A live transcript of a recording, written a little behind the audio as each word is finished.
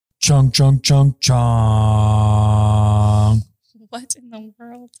Chong, chong, chong, chong. What in the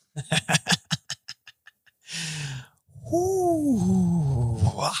world? Ooh.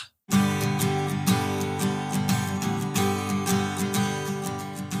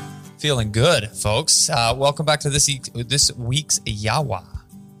 Feeling good, folks. Welcome back to this week's Yawa.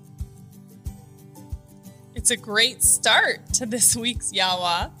 It's a great start to this week's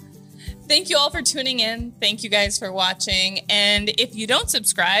Yawa. Thank you all for tuning in. Thank you guys for watching. And if you don't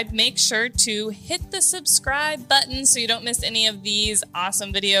subscribe, make sure to hit the subscribe button so you don't miss any of these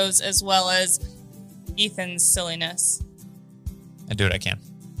awesome videos, as well as Ethan's silliness. I do what I can.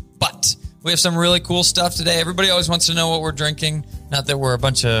 But we have some really cool stuff today. Everybody always wants to know what we're drinking. Not that we're a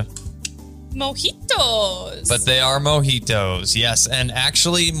bunch of mojitos. But they are mojitos, yes. And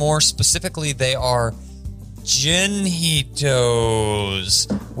actually, more specifically, they are Ginjitos.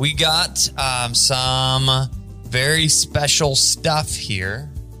 We got some very special stuff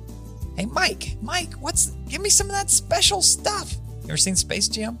here. Hey, Mike, give me some of that special stuff. You ever seen Space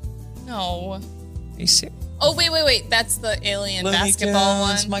Jam? No. Are you serious? Oh, wait. That's the alien Looney basketball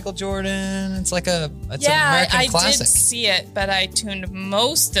Tunes, one. Michael Jordan. It's an American I classic. did see it, but I tuned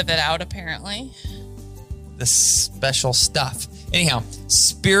most of it out, apparently. The special stuff. Anyhow,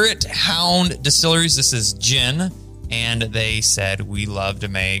 Spirit Hound Distilleries. This is gin, and they said we love to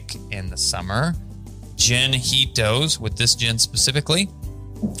make in the summer Ginjitos with this gin specifically.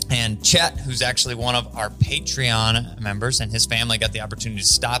 And Chet, who's actually one of our Patreon members, and his family got the opportunity to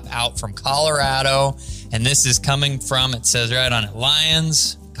stop out from Colorado. And this is coming from, it says right on it,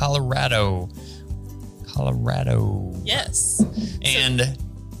 Lyons, Colorado. Yes. And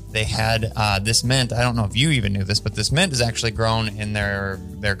they had this mint. I don't know if you even knew this, but this mint is actually grown in their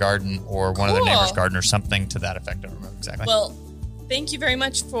garden or one of their neighbor's garden or something to that effect. I don't remember exactly. Well, thank you very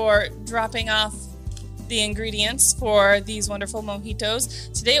much for dropping off the ingredients for these wonderful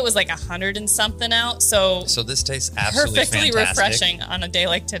mojitos. Today it was like 100 and something out, so this tastes absolutely perfectly fantastic. refreshing on a day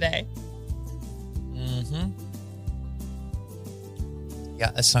like today. Mm-hmm.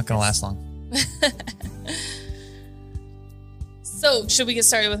 Yeah, it's not going to last long. So, should we get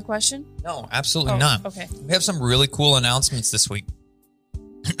started with a question? No, absolutely not. Okay. We have some really cool announcements this week.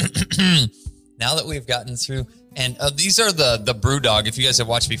 Now that we've gotten through, and these are the BrewDog. If you guys have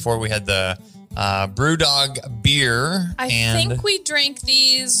watched before, we had the BrewDog beer. I think we drank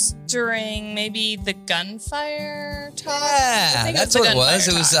these during maybe the gunfire talk. Yeah, that's what it was.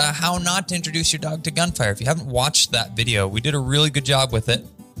 It was how not to introduce your dog to gunfire. If you haven't watched that video, we did a really good job with it.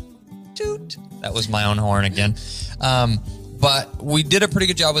 Toot. That was my own horn again. But we did a pretty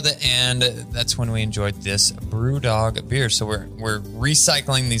good job with it, and that's when we enjoyed this BrewDog beer. So we're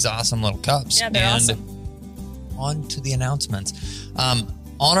recycling these awesome little cups. Yeah, they're awesome. On to the announcements. On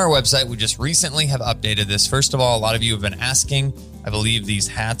our website, we just recently have updated this. First of all, a lot of you have been asking. I believe these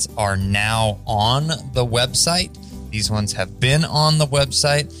hats are now on the website. These ones have been on the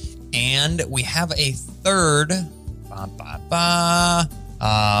website. And we have a third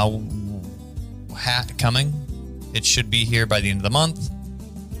hat coming. It should be here by the end of the month.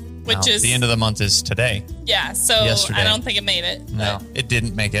 The end of the month is today. Yeah, so yesterday. I don't think it made it. No, it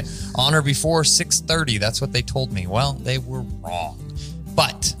didn't make it. On or before 6:30. That's what they told me. Well, they were wrong.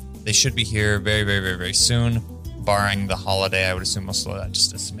 But they should be here very, very, very, very soon, barring the holiday. I would assume we'll slow that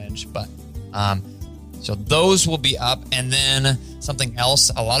just a smidge. But so those will be up. And then something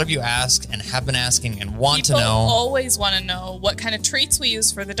else a lot of you ask and have been asking and want to know. People always want to know what kind of treats we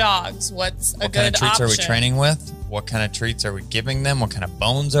use for the dogs. What's a good option? What kind of treats are we training with? What kind of treats are we giving them? What kind of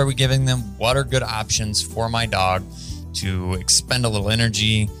bones are we giving them? What are good options for my dog to expend a little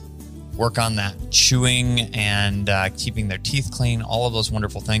energy, work on that chewing and keeping their teeth clean, all of those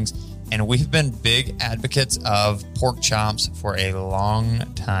wonderful things. And we've been big advocates of pork chops for a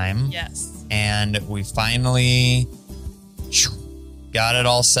long time. Yes. And we finally got it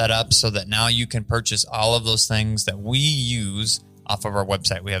all set up so that now you can purchase all of those things that we use off of our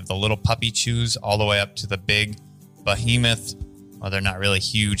website. We have the little puppy chews all the way up to the big behemoth. Well, they're not really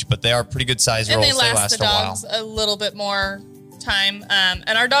huge, but they are pretty good size rolls. And they last the dogs a little bit more time.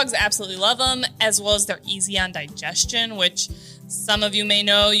 And our dogs absolutely love them, as well as they're easy on digestion, which some of you may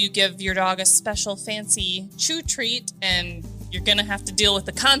know. You give your dog a special fancy chew treat, and you're going to have to deal with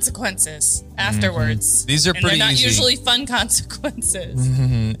the consequences afterwards. Mm-hmm. These are pretty easy. They're not usually fun consequences.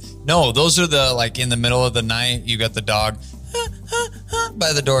 Mm-hmm. No, those are the, like, in the middle of the night, you got the dog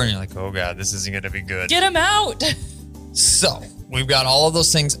by the door, and you're like, oh, God, this isn't going to be good. Get him out. So we've got all of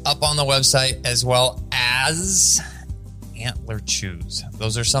those things up on the website, as well as antler chews.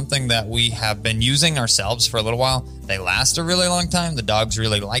 Those are something that we have been using ourselves for a little while. They last a really long time. The dogs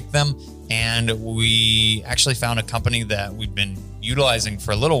really like them. And we actually found a company that we've been utilizing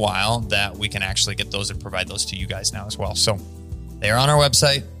for a little while that we can actually get those and provide those to you guys now as well. So they are on our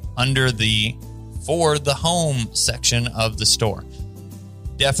website under the For the Home section of the store.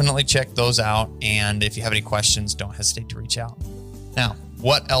 Definitely check those out. And if you have any questions, don't hesitate to reach out. Now,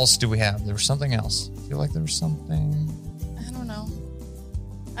 what else do we have? There was something else. I feel like there was something. I don't know.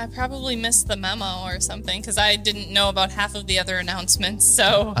 I probably missed the memo or something because I didn't know about half of the other announcements.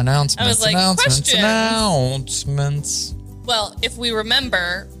 So Announcements. I was like, announcements. Well, if we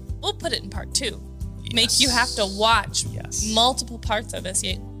remember, we'll put it in part 2. Yes. Make you have to watch Yes. multiple parts of this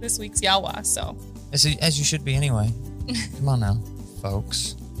week's Yawa. So As you should be anyway. Come on now,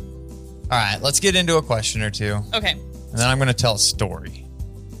 folks. All right, let's get into a question or two. Okay. And then I'm going to tell a story.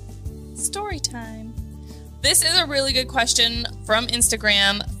 Story time. This is a really good question from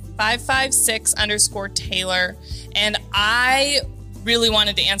Instagram, 556_Taylor. And I really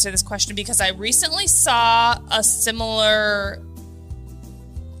wanted to answer this question because I recently saw a similar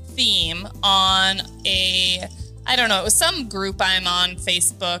theme on it was some group I'm on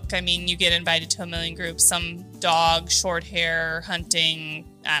Facebook. I mean, you get invited to a million groups, some dog, short hair, hunting,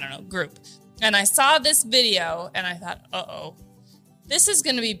 group. And I saw this video and I thought, this is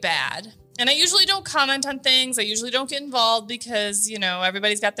going to be bad. And I usually don't comment on things. I usually don't get involved because,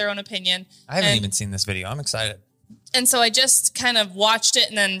 everybody's got their own opinion. I haven't even seen this video. I'm excited. And so I just kind of watched it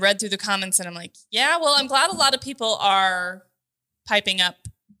and then read through the comments and I'm like, yeah, well, I'm glad a lot of people are piping up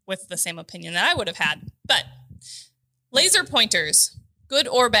with the same opinion that I would have had. But laser pointers, good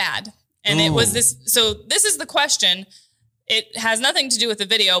or bad? And It was this. So this is the question. It has nothing to do with the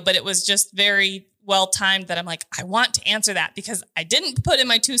video, but it was just very well timed that I'm like, I want to answer that because I didn't put in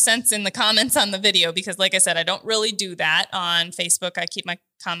my 2 cents in the comments on the video because like I said, I don't really do that on Facebook. I keep my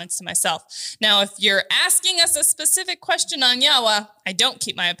comments to myself. Now, if you're asking us a specific question on Yawa, I don't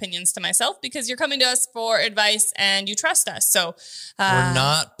keep my opinions to myself because you're coming to us for advice and you trust us. So we're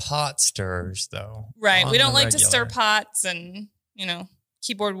not pot stirrers though. Right. We don't like to stir pots and,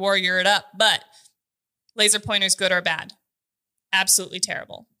 keyboard warrior it up, but laser pointers, good or bad? Absolutely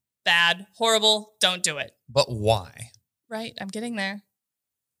terrible. Bad, horrible, don't do it. But why? Right, I'm getting there.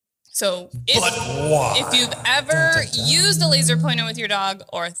 So why? If you've ever used a laser pointer with your dog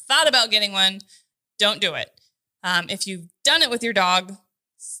or thought about getting one, don't do it. If you've done it with your dog,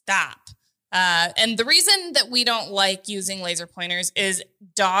 stop. And the reason that we don't like using laser pointers is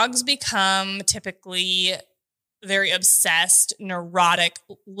dogs become typically very obsessed, neurotic,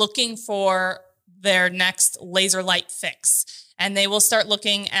 looking for their next laser light fix. And they will start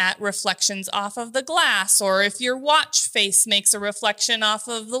looking at reflections off of the glass, or if your watch face makes a reflection off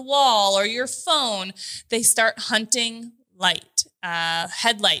of the wall or your phone, they start hunting light.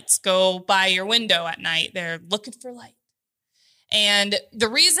 Headlights go by your window at night. They're looking for light. And the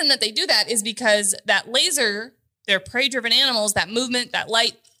reason that they do that is because that laser, they're prey-driven animals, that movement, that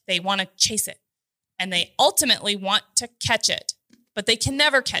light, they want to chase it. And they ultimately want to catch it. But they can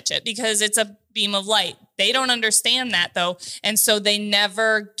never catch it because it's a beam of light. They don't understand that though. And so they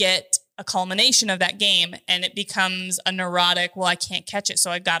never get a culmination of that game and it becomes a neurotic, well, I can't catch it. So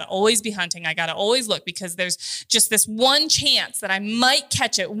I've got to always be hunting. I got to always look because there's just this one chance that I might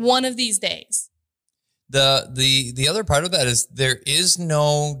catch it one of these days. The other part of that is there is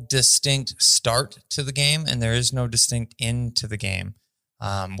no distinct start to the game and there is no distinct end to the game,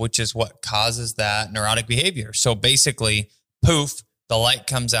 which is what causes that neurotic behavior. So basically, poof, the light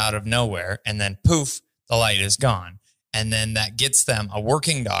comes out of nowhere, and then poof, the light is gone. And then that gets them, a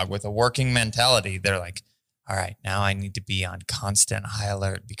working dog with a working mentality. They're like, all right, now I need to be on constant high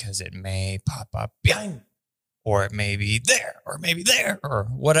alert because it may pop up behind me, or it may be there, or maybe there, or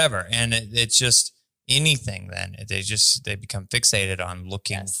whatever. And it's just anything then. They become fixated on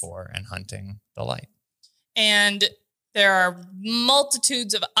looking for and hunting the light. And there are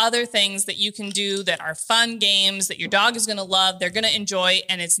multitudes of other things that you can do that are fun games that your dog is going to love, they're going to enjoy,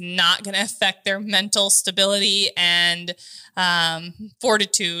 and it's not going to affect their mental stability and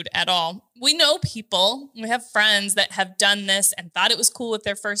fortitude at all. We know people, we have friends that have done this and thought it was cool with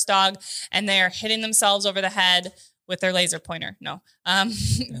their first dog, and they are hitting themselves over the head with their laser pointer. No.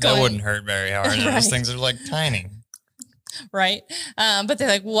 That wouldn't hurt very hard. Right. Those things are like tiny. Right. But they're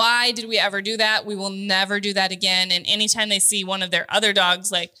like, why did we ever do that? We will never do that again. And anytime they see one of their other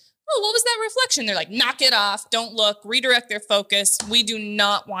dogs, like, oh, what was that reflection? They're like, knock it off. Don't look, redirect their focus. We do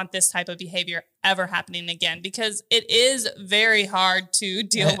not want this type of behavior ever happening again because it is very hard to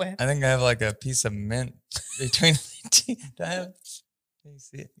deal with. I think I have like a piece of mint between the teeth. Do I have? Can you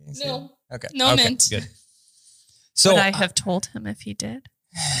see it? No. It? Okay. No mint. Good. So would I have told him if he did?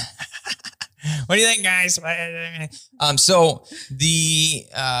 What do you think, guys? So the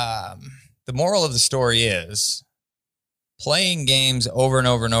moral of the story is playing games over and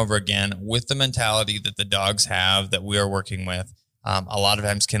over and over again with the mentality that the dogs have that we are working with, a lot of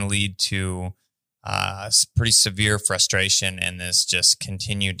times can lead to pretty severe frustration and this just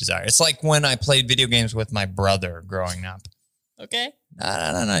continued desire. It's like when I played video games with my brother growing up. Okay.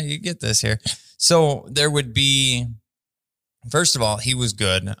 No, you get this here. So there would be, first of all, he was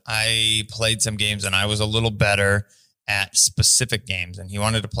good. I played some games and I was a little better at specific games and he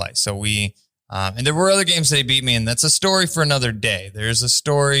wanted to play. So we, and there were other games that he beat me, and that's a story for another day. There's a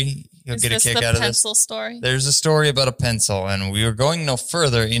story. You'll get a kick out of this. Pencil story? There's a story about a pencil, and we are going no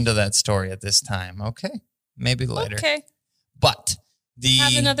further into that story at this time. Okay. Maybe later. Okay. But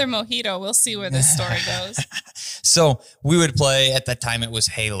have another mojito. We'll see where this story goes. So we would play, at that time it was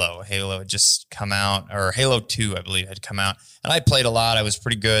Halo. Halo had just come out, or Halo 2, I believe, had come out. And I played a lot. I was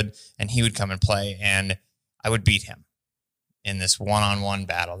pretty good. And he would come and play, and I would beat him in this one-on-one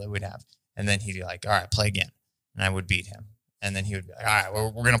battle that we'd have. And then he'd be like, all right, play again. And I would beat him. And then he would be like, all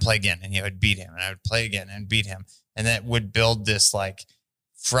right, we're going to play again. And he would beat him. And I would play again and beat him. And that would build this like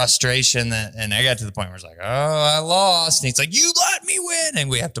frustration and I got to the point where it's like, oh, I lost. And he's like, you let me win. And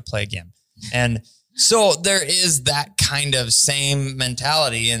we have to play again. And so there is that kind of same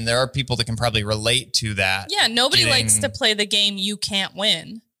mentality. And there are people that can probably relate to that. Yeah. Nobody likes to play the game you can't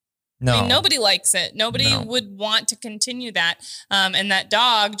win. No. I mean, nobody likes it. Nobody would want to continue that. And that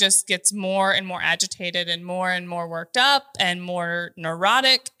dog just gets more and more agitated and more worked up and more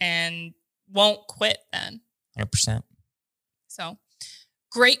neurotic and won't quit then. 100%. So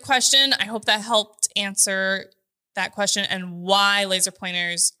great question. I hope that helped answer that question and why laser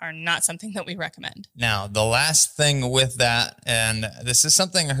pointers are not something that we recommend. Now, the last thing with that, and this is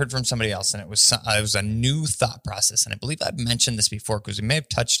something I heard from somebody else, and it was a new thought process, and I believe I've mentioned this before because we may have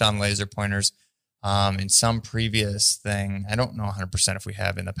touched on laser pointers in some previous thing. I don't know 100% if we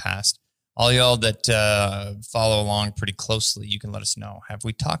have in the past. All y'all that follow along pretty closely, you can let us know. Have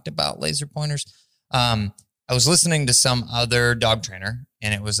we talked about laser pointers? I was listening to some other dog trainer,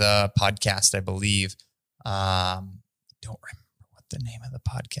 and it was a podcast, I believe. Don't remember what the name of the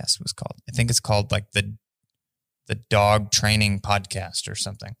podcast was called. I think it's called like the dog training podcast or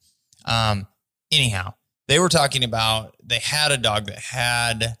something. Anyhow, they were talking about, they had a dog that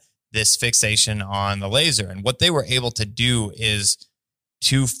had this fixation on the laser, and what they were able to do is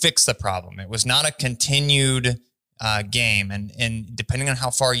to fix the problem. It was not a continued game, and depending on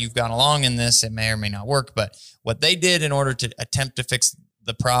how far you've gone along in this, it may or may not work. But what they did in order to attempt to fix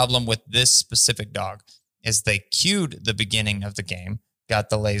the problem with this specific dog is they cued the beginning of the game,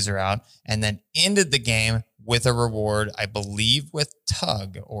 got the laser out, and then ended the game with a reward, I believe with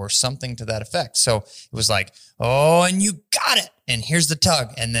tug or something to that effect. So it was like, oh, and you got it, and here's the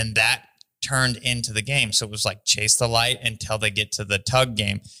tug. And then that turned into the game. So it was like chase the light until they get to the tug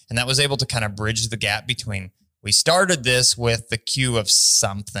game. And that was able to kind of bridge the gap between, we started this with the cue of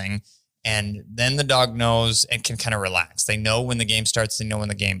something, and then the dog knows and can kind of relax. They know when the game starts, they know when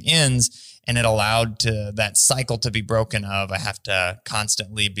the game ends. And it allowed that cycle to be broken of, I have to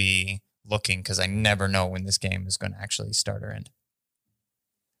constantly be looking because I never know when this game is going to actually start or end.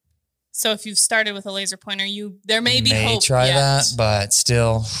 So if you've started with a laser pointer, there may be hope. Try that, but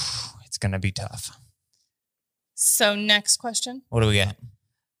still, it's going to be tough. So next question. What do we got?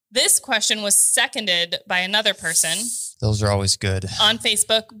 This question was seconded by another person. Those are always good. On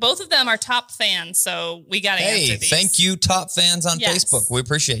Facebook. Both of them are top fans, so we got to answer these. Thank you, top fans on Facebook. We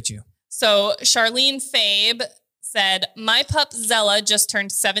appreciate you. So Charlene Fabe said, my pup Zella just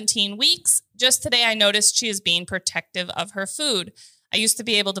turned 17 weeks. Just today, I noticed she is being protective of her food. I used to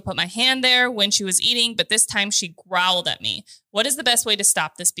be able to put my hand there when she was eating, but this time she growled at me. What is the best way to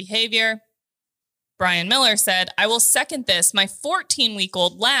stop this behavior? Brian Miller said, I will second this. My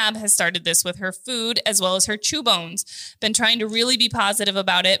 14-week-old lab has started this with her food as well as her chew bones. Been trying to really be positive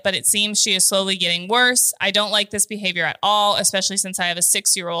about it, but it seems she is slowly getting worse. I don't like this behavior at all, especially since I have a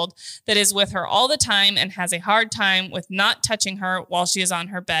 6-year-old that is with her all the time and has a hard time with not touching her while she is on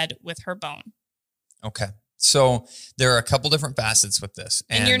her bed with her bone. Okay. So there are a couple different facets with this.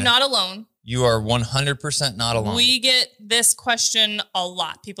 And you're not alone. You are 100% not alone. We get this question a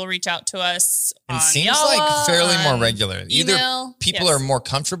lot. People reach out to us and on seems Yalla, like fairly more regular. Email. Either people are more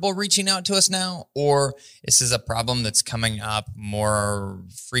comfortable reaching out to us now, or this is a problem that's coming up more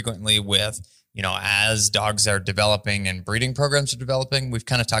frequently with, as dogs are developing and breeding programs are developing. We've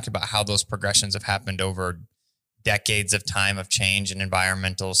kind of talked about how those progressions have happened over decades of time of change and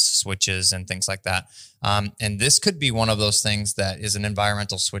environmental switches and things like that. And this could be one of those things that is an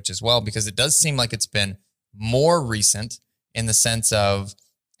environmental switch as well, because it does seem like it's been more recent in the sense of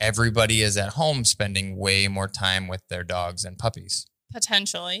everybody is at home spending way more time with their dogs and puppies.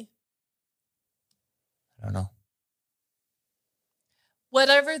 Potentially. I don't know.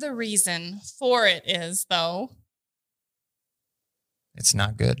 Whatever the reason for it is, though, it's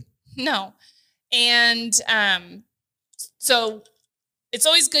not good. No. And so it's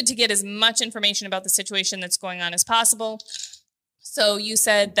always good to get as much information about the situation that's going on as possible. So you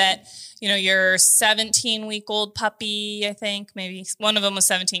said that, your 17-week-old puppy, I think, maybe one of them was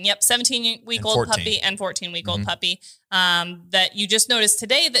 17. Yep, 17-week-old puppy and 14-week-old puppy. That you just noticed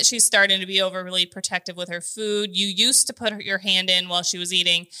today that she's starting to be overly protective with her food. You used to put your hand in while she was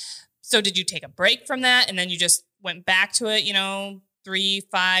eating. So did you take a break from that and then you just went back to it, 3,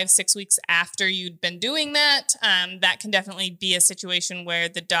 5, 6 weeks after you'd been doing that? That can definitely be a situation where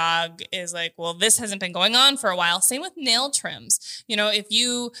the dog is like, well, this hasn't been going on for a while. Same with nail trims. If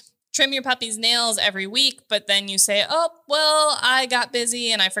you trim your puppy's nails every week, but then you say, oh, well, I got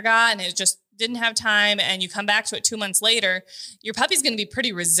busy and I forgot and it just didn't have time, and you come back to it 2 months later, your puppy's going to be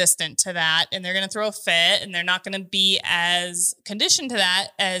pretty resistant to that, and they're going to throw a fit, and they're not going to be as conditioned to that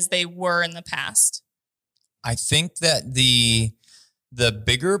as they were in the past. I think that the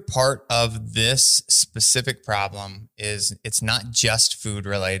bigger part of this specific problem is it's not just food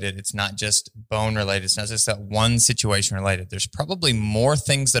related. It's not just bone related. It's not just that one situation related. There's probably more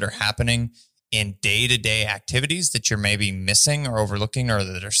things that are happening in day-to-day activities that you're maybe missing or overlooking, or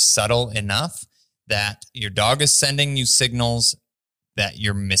that are subtle enough that your dog is sending you signals that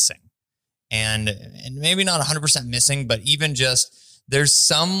you're missing. And maybe not 100% missing, but even just there's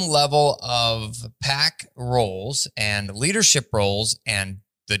some level of pack roles and leadership roles and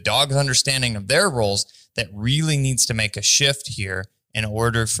the dog's understanding of their roles that really needs to make a shift here in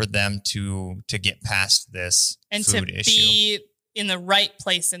order for them to get past this and food to issue. Be in the right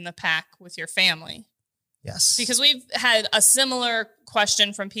place in the pack with your family. Yes. Because we've had a similar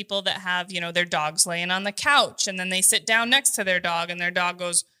question from people that have, their dog's laying on the couch and then they sit down next to their dog and their dog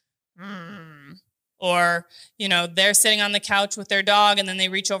goes, Or, they're sitting on the couch with their dog and then they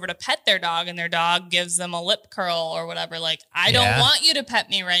reach over to pet their dog and their dog gives them a lip curl or whatever. Like, I don't want you to pet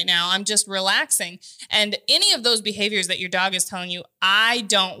me right now. I'm just relaxing. And any of those behaviors that your dog is telling you, I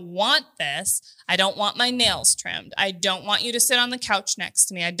don't want this. I don't want my nails trimmed. I don't want you to sit on the couch next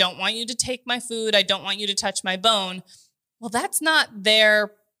to me. I don't want you to take my food. I don't want you to touch my bone. Well, that's not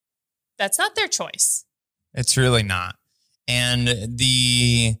their choice. It's really not. And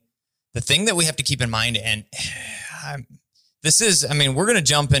the thing that we have to keep in mind, and we're going to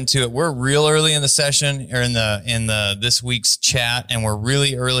jump into it. We're real early in the session or in the this week's chat, and we're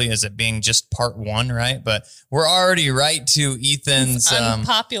really early as it being just part 1, right? But we're already right to Ethan's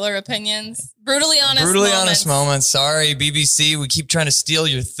unpopular opinions, brutally honest moments. Sorry, BBC, we keep trying to steal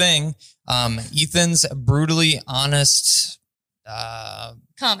your thing. Ethan's brutally honest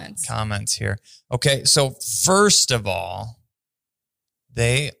comments here. Okay, so first of all,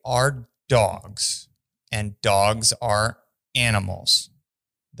 they are dogs, and dogs are animals.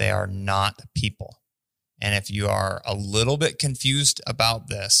 They are not people. And if you are a little bit confused about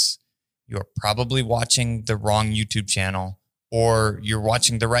this, you're probably watching the wrong YouTube channel, or you're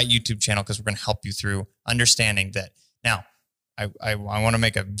watching the right YouTube channel, because we're going to help you through understanding that. Now, I want to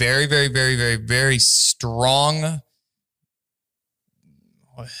make a very, very, very, very, very strong.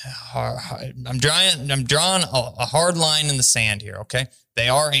 I'm drawing a hard line in the sand here. Okay. They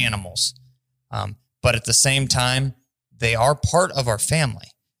are animals. But at the same time, they are part of our family.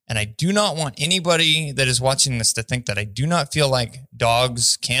 And I do not want anybody that is watching this to think that I do not feel like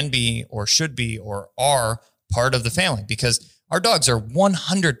dogs can be or should be or are part of the family, because our dogs are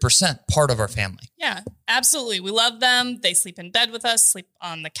 100% part of our family. Yeah, absolutely. We love them. They sleep in bed with us, sleep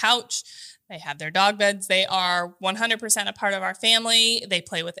on the couch. They have their dog beds. They are 100% a part of our family. They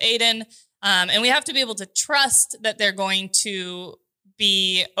play with Aiden. And we have to be able to trust that they're going to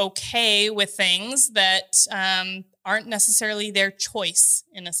be okay with things that aren't necessarily their choice,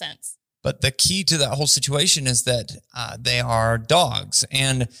 in a sense. But the key to that whole situation is that they are dogs.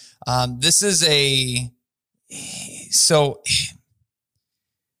 And this is so...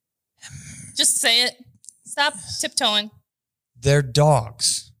 Just say it. Stop tiptoeing. They're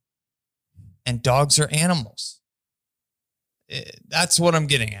dogs. And dogs are animals. That's what I'm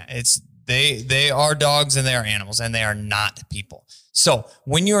getting at. They are dogs and they are animals, and they are not people. So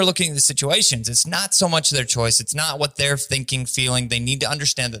when you are looking at the situations, it's not so much their choice. It's not what they're thinking, feeling. They need to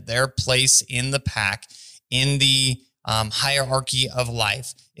understand that their place in the pack, in the hierarchy of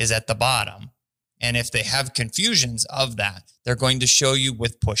life, is at the bottom. And if they have confusions of that, they're going to show you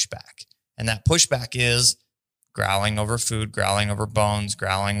with pushback. And that pushback is growling over food, growling over bones,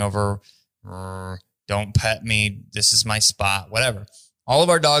 growling over, don't pet me, this is my spot, whatever. All of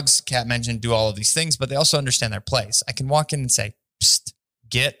our dogs, Kat mentioned, do all of these things, but they also understand their place. I can walk in and say, psst,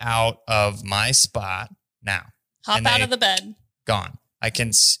 get out of my spot now. Hop out of the bed. Gone. I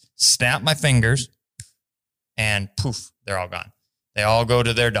can snap my fingers and poof, they're all gone. They all go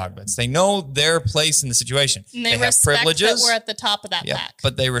to their dog beds. They know their place in the situation. And they have privileges. That we're at the top of that pack.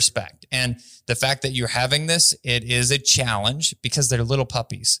 But they respect. And the fact that you're having this, it is a challenge because they're little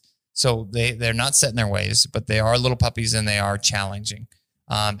puppies. So they're not set in their ways, but they are little puppies and they are challenging.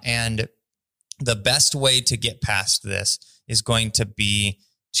 And the best way to get past this is going to be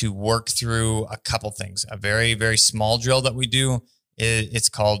to work through a couple things. A very, very small drill that we do, it's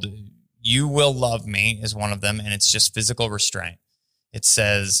called You Will Love Me is one of them. And it's just physical restraint. It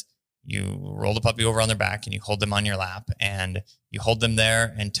says you roll the puppy over on their back and you hold them on your lap and you hold them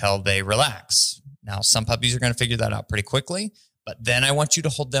there until they relax. Now, some puppies are going to figure that out pretty quickly, but then I want you to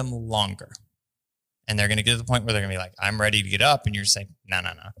hold them longer. And they're going to get to the point where they're going to be like, I'm ready to get up. And you're saying, no.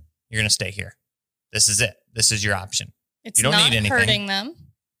 You're going to stay here. This is it. This is your option. You don't need anything. Hurting them.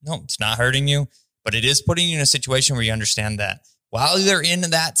 No, it's not hurting you, but it is putting you in a situation where you understand that while they're in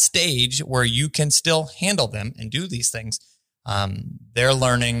that stage where you can still handle them and do these things, they're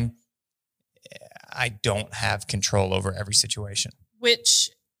learning I don't have control over every situation. Which,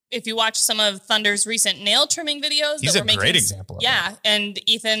 if you watch some of Thunder's recent nail trimming videos, he's a great example of that. And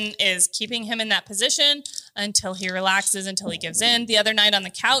Ethan is keeping him in that position until he relaxes, until he gives in. The other night on the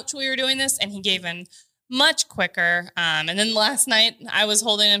couch, we were doing this, and he gave in much quicker. And then last night, I was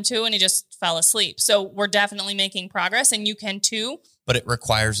holding him too, and he just fell asleep. So we're definitely making progress, and you can too. But it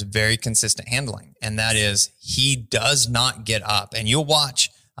requires very consistent handling. And that is, he does not get up. And you'll watch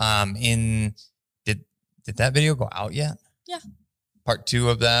did that video go out yet? Yeah. Part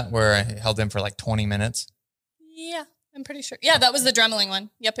 2 of that where I held him for like 20 minutes. Yeah, I'm pretty sure. Yeah, that was the dremeling one.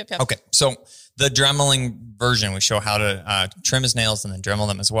 Yep. Okay. So the dremeling version, we show how to trim his nails and then dremel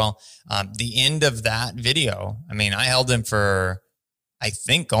them as well. The end of that video, I mean, I held him for, I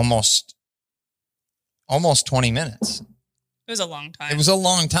think almost 20 minutes. It was a long time. It was a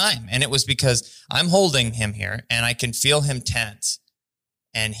long time. And it was because I'm holding him here and I can feel him tense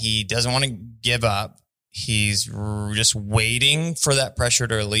and he doesn't want to give up. He's just waiting for that pressure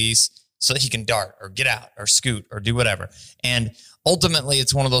to release so that he can dart or get out or scoot or do whatever. And ultimately,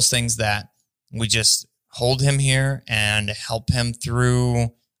 it's one of those things that we just hold him here and help him through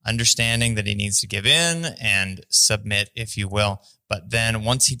understanding that he needs to give in and submit, if you will. But then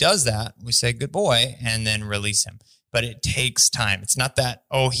once he does that, we say, good boy, and then release him. But it takes time. It's not that,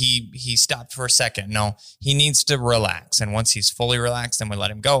 he stopped for a second. No, he needs to relax. And once he's fully relaxed, then we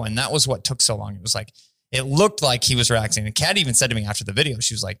let him go. And that was what took so long. It was like, it looked like he was relaxing. And Kat even said to me after the video,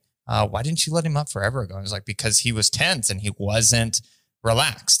 she was like, why didn't you let him up forever ago? I was like, because he was tense and he wasn't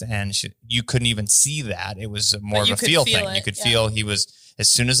relaxed. And you couldn't even see that. It was more of a feel thing. You could feel he was, as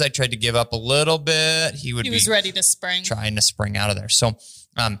soon as I tried to give up a little bit, he was ready to spring, trying to spring out of there. So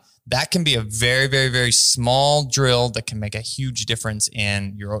that can be a very, very, very small drill that can make a huge difference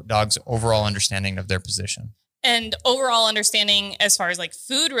in your dog's overall understanding of their position. And overall understanding as far as like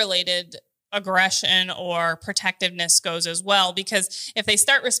food related aggression or protectiveness goes as well, because if they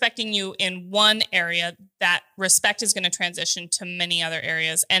start respecting you in one area, that respect is going to transition to many other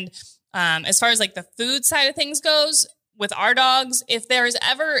areas. And as far as like the food side of things goes, with our dogs, if there's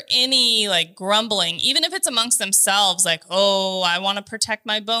ever any like grumbling, even if it's amongst themselves, like, oh, I want to protect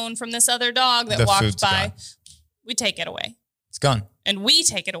my bone from this other dog that walked by, we take it away. It's gone. And we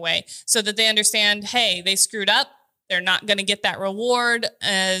take it away so that they understand, hey, they screwed up. They're not going to get that reward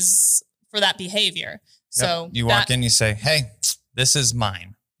as for that behavior. So you walk in, you say, hey, this is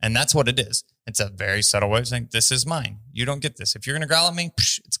mine. And that's what it is. It's a very subtle way of saying, this is mine. You don't get this. If you're going to growl at me,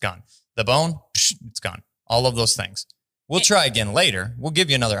 it's gone. The bone, it's gone. All of those things. We'll try again later. We'll give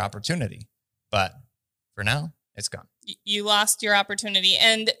you another opportunity. But for now, it's gone. You lost your opportunity.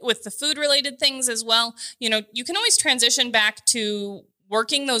 And with the food related things as well, you can always transition back to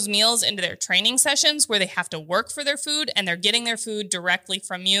working those meals into their training sessions where they have to work for their food and they're getting their food directly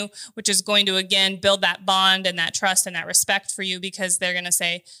from you, which is going to, again, build that bond and that trust and that respect for you, because they're going to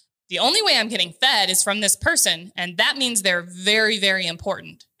say, the only way I'm getting fed is from this person. And that means they're very, very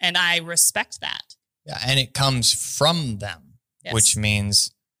important. And I respect that. Yeah. And it comes from them, which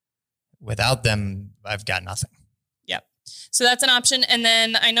means without them, I've got nothing. Yep. So that's an option. And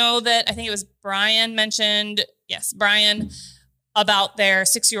then I know that I think it was Brian mentioned, Brian, about their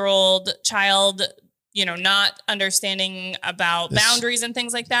 6-year-old child, not understanding about boundaries and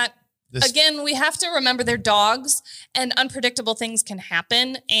things like that. Again, we have to remember they're dogs and unpredictable things can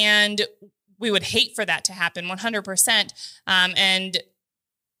happen. And we would hate for that to happen 100%. And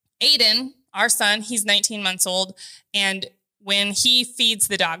Aiden, our son, he's 19 months old. And when he feeds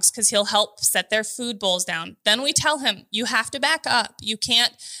the dogs, because he'll help set their food bowls down. Then we tell him, you have to back up. You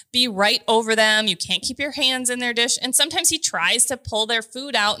can't be right over them. You can't keep your hands in their dish. And sometimes he tries to pull their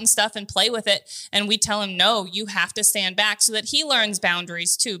food out and stuff and play with it. And we tell him, no, you have to stand back, so that he learns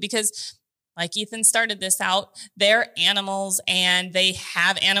boundaries too. Because like Ethan started this out, they're animals and they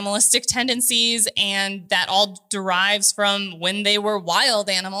have animalistic tendencies, and that all derives from when they were wild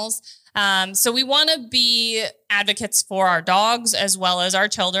animals. So we want to be advocates for our dogs as well as our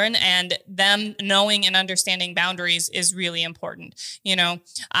children, and them knowing and understanding boundaries is really important. You know,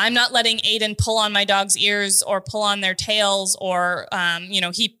 I'm not letting Aiden pull on my dog's ears or pull on their tails, or,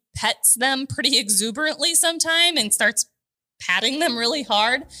 he pets them pretty exuberantly sometime and starts patting them really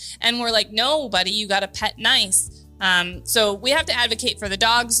hard. And we're like, no, buddy, you got to pet nice. So we have to advocate for the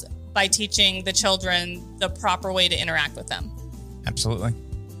dogs by teaching the children the proper way to interact with them. Absolutely.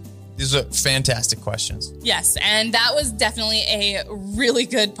 These are fantastic questions. Yes, and that was definitely a really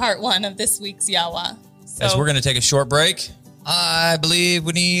good part one of this week's Yawa. So As we're going to take a short break, I believe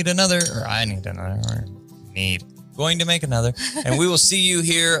we need another, or I need another, or going to make another. And we will see you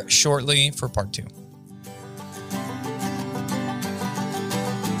here shortly for part 2.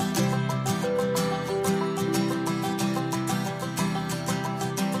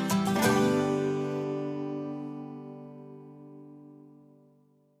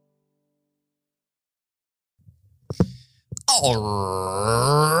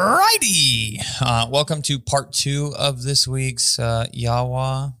 Alrighty. Welcome to part 2 of this week's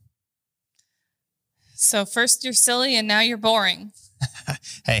Yawa. So first you're silly and now you're boring.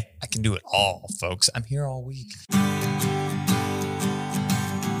 Hey, I can do it all, folks. I'm here all week.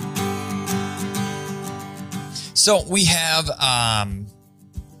 So we have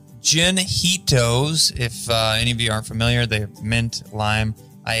Gin-Hitos. If any of you aren't familiar, they have mint, lime.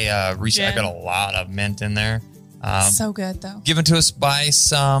 I got a lot of mint in there. So good, though. Given to us by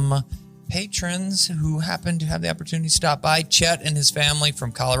some patrons who happened to have the opportunity to stop by. Chet and his family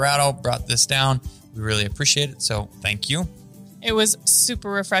from Colorado brought this down. We really appreciate it, so thank you. It was super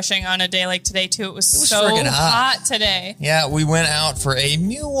refreshing on a day like today, too. It was so freaking hot today. Yeah, we went out for a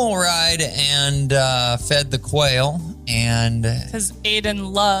mule ride and fed the quail. And because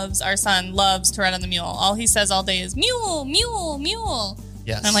Aiden our son loves to ride on the mule. All he says all day is mule, mule, mule.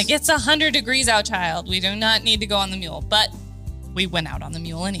 Yes. And I'm like, it's 100 degrees out, child. We do not need to go on the mule. But we went out on the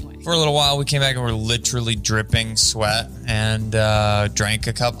mule anyway. For a little while, we came back and we're literally dripping sweat and drank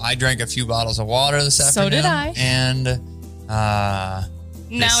a cup. I drank a few bottles of water this afternoon. So did I. And now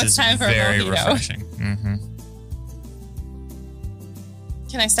it's time for a very mojito. Refreshing. Mm-hmm.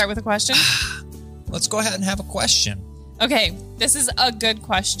 Can I start with a question? Let's go ahead and have a question. Okay, this is a good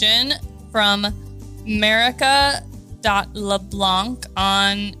question from Merica.LeBlanc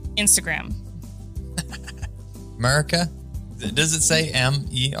on Instagram. America? Does it say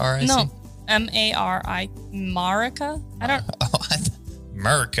M-E-R-I-C? No, M-A-R-I. Marica? I don't...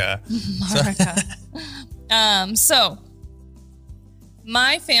 America. Marica. So,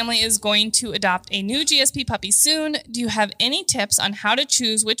 my family is going to adopt a new GSP puppy soon. Do you have any tips on how to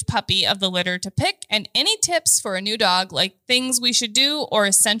choose which puppy of the litter to pick? And any tips for a new dog, like things we should do or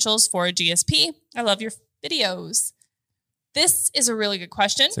essentials for a GSP? I love your videos. This is a really good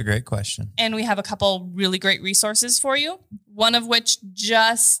question. It's a great question. And we have a couple really great resources for you. One of which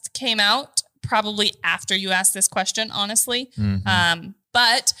just came out probably after you asked this question, honestly. Mm-hmm.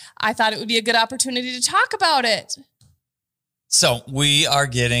 But I thought it would be a good opportunity to talk about it. So we are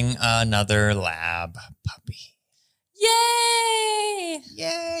getting another lab puppy. Yay!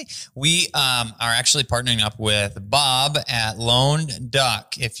 Yay! We are actually partnering up with Bob at Lone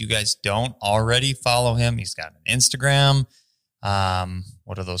Duck. If you guys don't already follow him, he's got an Instagram.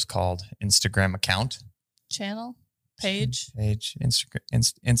 What are those called? Instagram account? Channel? Page?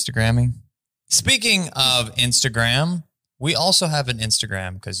 Instagramming. Speaking of Instagram, we also have an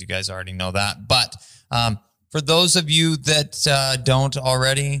Instagram because you guys already know that. But for those of you that don't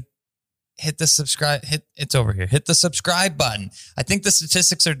already, hit the subscribe. It's over here. Hit the subscribe button. I think the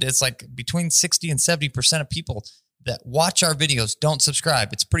statistics it's like between 60 and 70% of people that watch our videos don't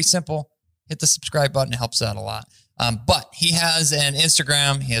subscribe. It's pretty simple. Hit the subscribe button. It helps out a lot. But he has an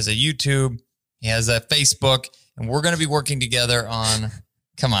Instagram. He has a YouTube. He has a Facebook. And we're going to be working together on,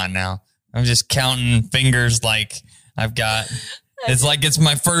 come on now. I'm just counting fingers like I've got, it's like it's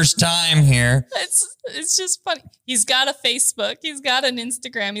my first time here. It's just funny. He's got a Facebook. He's got an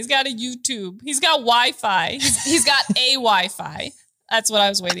Instagram. He's got a YouTube. He's got Wi-Fi. He's got a Wi-Fi. That's what I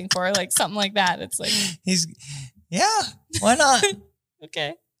was waiting for. Like something like that. It's like, why not?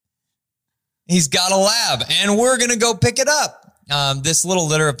 Okay. He's got a lab and we're going to go pick it up. this little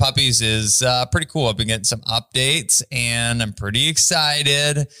litter of puppies is pretty cool. I've been getting some updates, and I'm pretty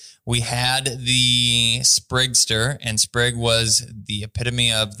excited. We had the Sprigster, and Sprig was the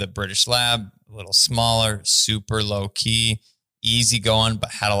epitome of the British Lab. A little smaller, super low key, easy going,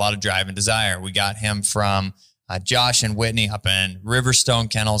 but had a lot of drive and desire. We got him from Josh and Whitney up in Riverstone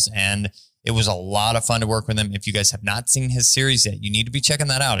Kennels, and it was a lot of fun to work with him. If you guys have not seen his series yet, you need to be checking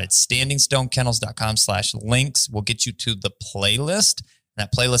that out. It's standingstonekennels.com/links. We'll get you to the playlist.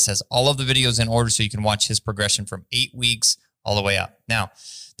 That playlist has all of the videos in order so you can watch his progression from 8 weeks all the way up. Now,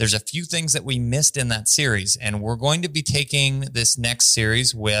 there's a few things that we missed in that series, and we're going to be taking this next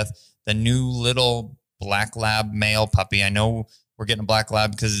series with the new little black lab male puppy. I know we're getting a black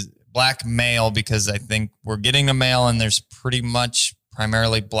male because I think we're getting a male and there's pretty much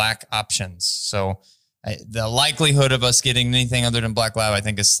primarily black options. So the likelihood of us getting anything other than black lab, I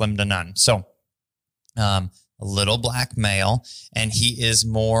think, is slim to none. So a little black male, and he is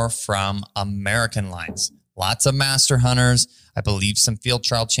more from American lines. Lots of master hunters, I believe some field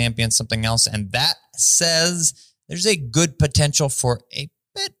trial champions, something else. And that says there's a good potential for a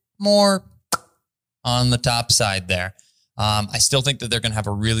bit more on the top side there. I still think that they're going to have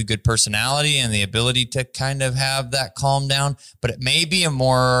a really good personality and the ability to kind of have that calm down, but it may be a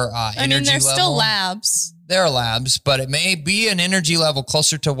more energy they're level. still labs. They're labs, but it may be an energy level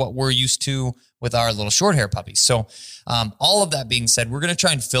closer to what we're used to with our little short hair puppies. So all of that being said, we're going to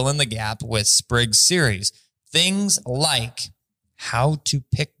try and fill in the gap with Sprig's series. Things like how to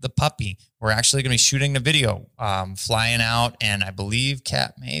pick the puppy. We're actually going to be shooting the video, flying out, and I believe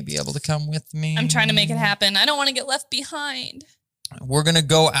Kat may be able to come with me. I'm trying to make it happen. I don't want to get left behind. We're going to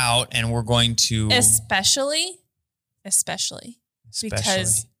go out and we're going to... Especially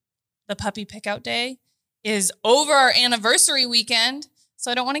because the puppy pickout day is over our anniversary weekend,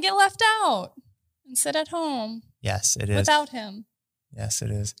 so I don't want to get left out and sit at home. Yes, it is. Without him. Yes, it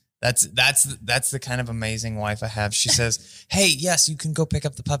is. That's the kind of amazing wife I have. She says, hey, yes, you can go pick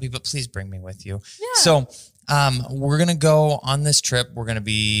up the puppy, but please bring me with you. Yeah. So we're going to go on this trip. We're going to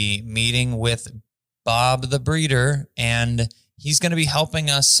be meeting with Bob the breeder, and he's going to be helping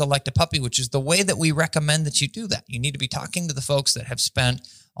us select a puppy, which is the way that we recommend that you do that. You need to be talking to the folks that have spent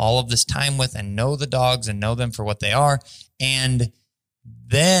all of this time with and know the dogs and know them for what they are. And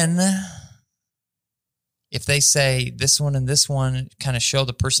then... if they say this one and this one kind of show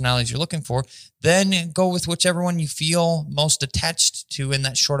the personalities you're looking for, then go with whichever one you feel most attached to in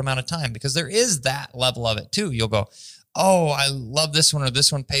that short amount of time, because there is that level of it too. You'll go, oh, I love this one, or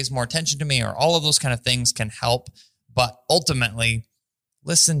this one pays more attention to me, or all of those kind of things can help. But ultimately,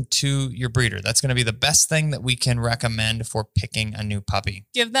 listen to your breeder. That's going to be the best thing that we can recommend for picking a new puppy.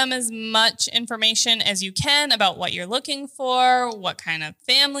 Give them as much information as you can about what you're looking for, what kind of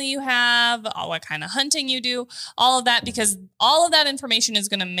family you have, what kind of hunting you do, all of that, because all of that information is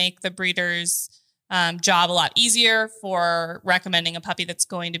going to make the breeder's job a lot easier for recommending a puppy that's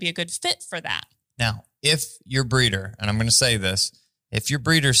going to be a good fit for that. Now, if your breeder, and I'm going to say this, if your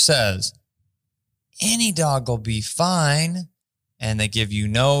breeder says, any dog will be fine, and they give you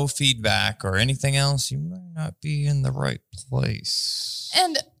no feedback or anything else, you might not be in the right place.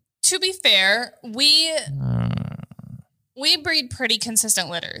 And to be fair, we breed pretty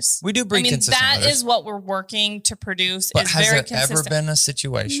consistent litters. We do breed consistent litters. That is what we're working to produce. But is has very there ever been a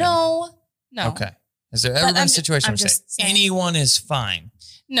situation? No. Okay. Has there ever been a situation where anyone is fine?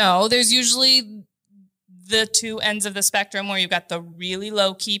 No, there's usually the two ends of the spectrum where you've got the really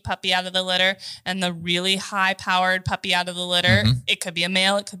low-key puppy out of the litter and the really high-powered puppy out of the litter. Mm-hmm. It could be a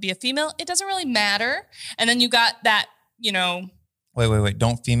male. It could be a female. It doesn't really matter. And then you got that, Wait.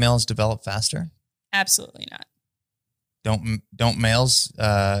 Don't females develop faster? Absolutely not. Don't males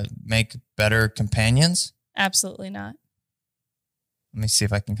make better companions? Absolutely not. Let me see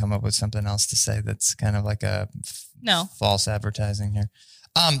if I can come up with something else to say that's kind of like a false advertising here.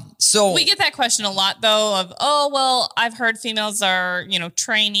 So we get that question a lot though of, oh, well, I've heard females are,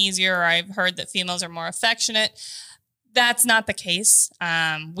 train easier, or I've heard that females are more affectionate. That's not the case.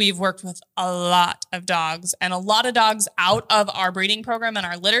 We've worked with a lot of dogs and a lot of dogs out of our breeding program and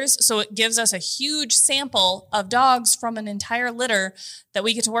our litters. So it gives us a huge sample of dogs from an entire litter that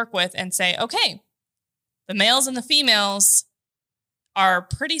we get to work with and say, okay, the males and the females are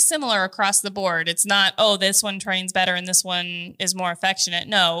pretty similar across the board. It's not, oh, this one trains better and this one is more affectionate.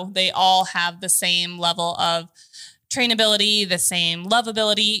 No, they all have the same level of trainability, the same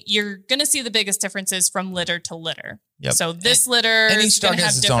lovability. You're going to see the biggest differences from litter to litter. Yep. So this litter, and each dog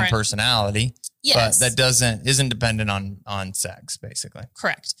has its own personality. Yes. But that isn't dependent on sex, basically.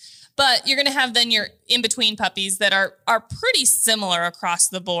 Correct. But you're going to have then your in-between puppies that are pretty similar across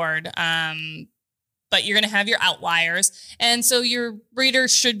the board. but you're going to have your outliers. And so your breeder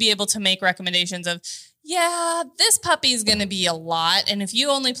should be able to make recommendations of, yeah, this puppy is going to be a lot. And if you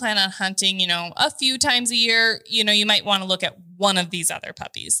only plan on hunting, a few times a year, you might want to look at one of these other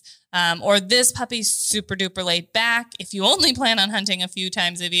puppies. Or this puppy's super duper laid back. If you only plan on hunting a few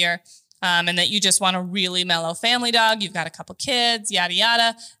times a year, and that you just want a really mellow family dog, you've got a couple kids, yada,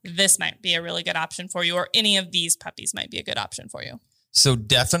 yada, this might be a really good option for you, or any of these puppies might be a good option for you. So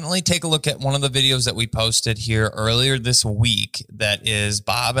definitely take a look at one of the videos that we posted here earlier this week. That is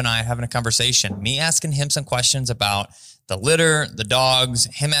Bob and I having a conversation, me asking him some questions about the litter, the dogs,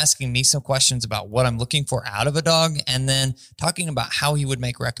 him asking me some questions about what I'm looking for out of a dog, and then talking about how he would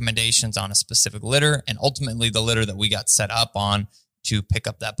make recommendations on a specific litter, and ultimately the litter that we got set up on to pick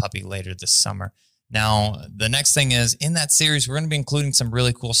up that puppy later this summer. Now, the next thing is, in that series, we're going to be including some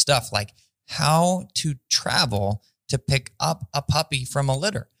really cool stuff, like how to travel to pick up a puppy from a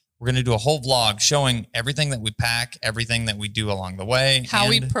litter. We're going to do a whole vlog showing everything that we pack, everything that we do along the way. How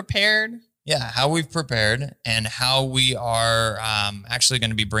we prepared. Yeah, how we've prepared, and how we are actually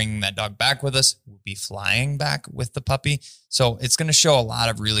going to be bringing that dog back with us. We'll be flying back with the puppy. So it's going to show a lot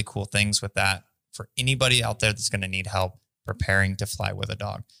of really cool things with that for anybody out there that's going to need help preparing to fly with a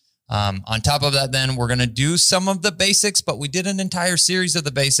dog. On top of that, then we're going to do some of the basics, but we did an entire series of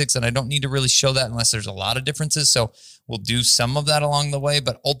the basics, and I don't need to really show that unless there's a lot of differences. So we'll do some of that along the way,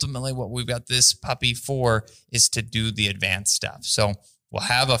 but ultimately what we've got this puppy for is to do the advanced stuff. So we'll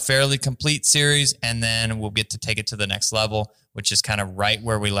have a fairly complete series, and then we'll get to take it to the next level, which is kind of right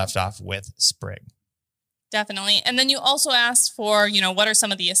where we left off with Sprig. Definitely. And then you also asked for, what are some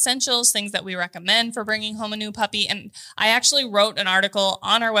of the essentials, things that we recommend for bringing home a new puppy. And I actually wrote an article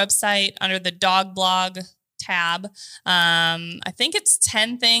on our website under the dog blog tab. I think it's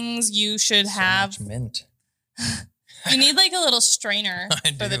 10 things you should have. So much mint. You need like a little strainer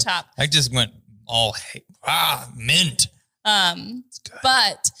for the top. I just went all, mint.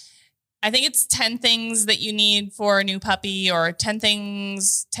 But I think it's 10 things that you need for a new puppy, or 10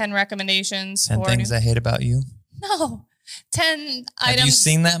 recommendations. 10 things I hate about you? No. 10 items. Have you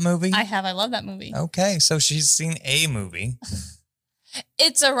seen that movie? I have. I love that movie. Okay. So she's seen a movie.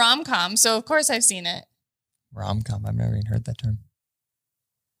 It's a rom-com. So of course I've seen it. Rom-com. I've never even heard that term.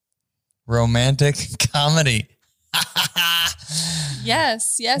 Romantic comedy.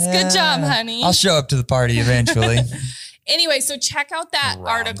 Yes. Yeah. Good job, honey. I'll show up to the party eventually. Anyway, so check out that Rom-com.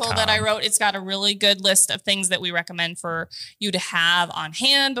 article that I wrote. It's got a really good list of things that we recommend for you to have on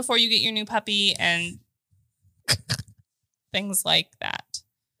hand before you get your new puppy, and things like that.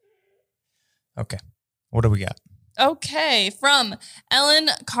 Okay. What do we got? Okay. From Ellen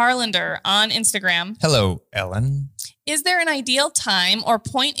Carlander on Instagram. Hello, Ellen. Is there an ideal time or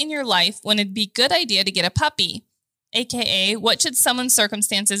point in your life when it'd be a good idea to get a puppy? AKA, what should someone's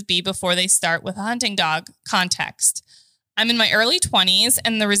circumstances be before they start with a hunting dog? Context. I'm in my early 20s,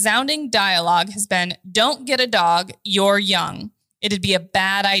 and the resounding dialogue has been, don't get a dog, you're young. It'd be a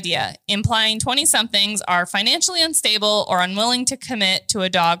bad idea, implying 20-somethings are financially unstable or unwilling to commit to a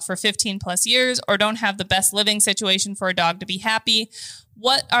dog for 15 plus years, or don't have the best living situation for a dog to be happy.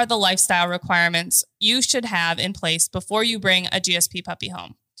 What are the lifestyle requirements you should have in place before you bring a GSP puppy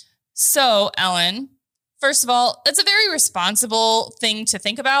home? So, Ellen, first of all, it's a very responsible thing to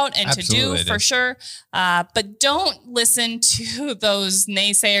think about and Absolutely to do for sure. But don't listen to those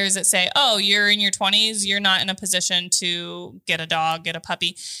naysayers that say, oh, you're in your 20s. You're not in a position to get a dog, get a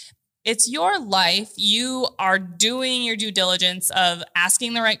puppy. It's your life. You are doing your due diligence of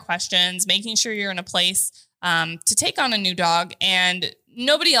asking the right questions, making sure you're in a place to take on a new dog, and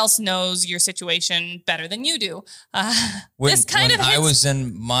nobody else knows your situation better than you do. When I was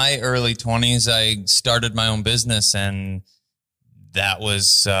in my early 20s, I started my own business, and that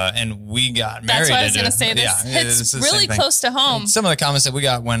was, and we got married. That's what I was going to say. It's really close to home. And some of the comments that we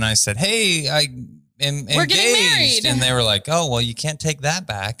got when I said, hey, I am We're engaged, getting married. and they were like, oh, well, you can't take that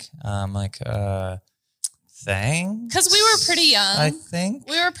back. I'm like, thanks. Because we were pretty young. I think.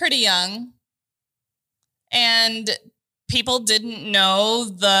 We were pretty young. And people didn't know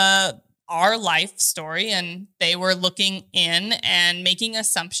our life story, and they were looking in and making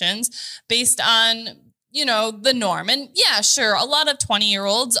assumptions based on, the norm. And yeah, sure, a lot of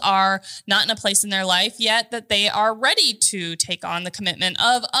 20-year-olds are not in a place in their life yet that they are ready to take on the commitment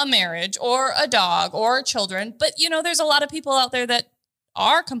of a marriage or a dog or children. But, there's a lot of people out there that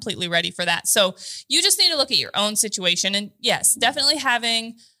are completely ready for that. So you just need to look at your own situation. And yes, definitely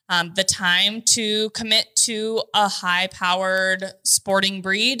having the time to commit to a high-powered sporting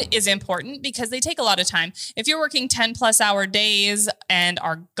breed is important because they take a lot of time. If you're working 10-plus hour days and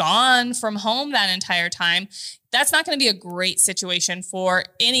are gone from home that entire time, that's not going to be a great situation for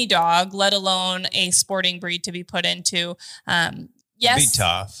any dog, let alone a sporting breed to be put into. Yes. It'd be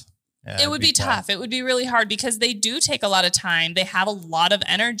tough. Yeah, it would be tough. It would be really hard because they do take a lot of time. They have a lot of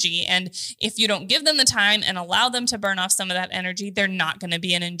energy. And if you don't give them the time and allow them to burn off some of that energy, they're not going to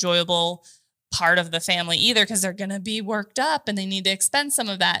be an enjoyable part of the family either, because they're going to be worked up and they need to expend some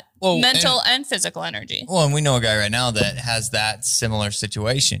of that mental and physical energy. Well, and we know a guy right now that has that similar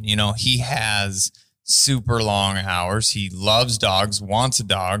situation. You know, he has super long hours. He loves dogs, wants a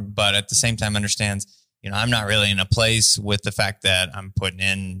dog, but at the same time understands, you know, I'm not really in a place with the fact that I'm putting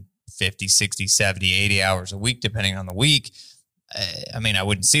in 50, 60, 70, 80 hours a week, depending on the week. I mean, I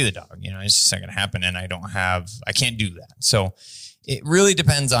wouldn't see the dog, you know, it's just not going to happen. And I can't do that. So it really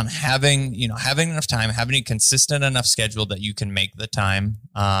depends on having enough time, having a consistent enough schedule that you can make the time,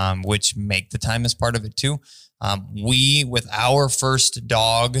 which make the time is part of it too. We, with our first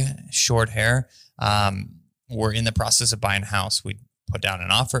dog, Short Hair, we're in the process of buying a house. We put down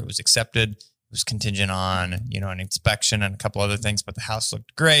an offer. It was accepted. It was contingent on, you know, an inspection and a couple other things, but the house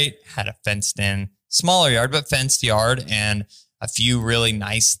looked great, had a fenced in, smaller yard, but fenced yard, and a few really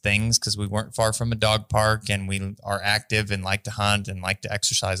nice things because we weren't far from a dog park and we are active and like to hunt and like to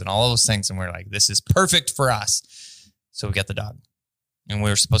exercise and all of those things. And we're like, this is perfect for us. So we got the dog, and we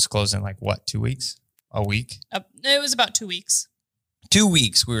were supposed to close in 2 weeks, a week. It was about 2 weeks. 2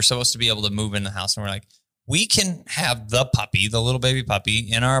 weeks. We were supposed to be able to move in the house, and we're like, we can have the puppy, the little baby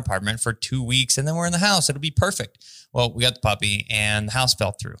puppy, in our apartment for 2 weeks. And then we're in the house. It'll be perfect. Well, we got the puppy and the house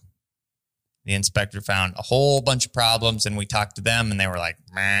fell through. The inspector found a whole bunch of problems, and we talked to them, and they were like,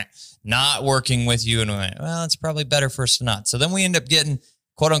 not working with you. And we went, well, it's probably better for us to not. So then we end up getting,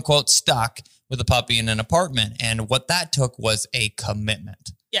 quote unquote, stuck with a puppy in an apartment. And what that took was a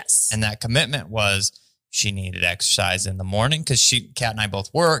commitment. Yes. And that commitment was she needed exercise in the morning because Kat and I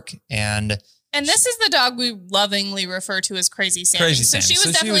both work. And this is the dog we lovingly refer to as Crazy Sammy. Crazy Sammy. So she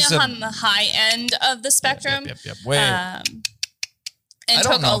was definitely on the high end of the spectrum. Yep. I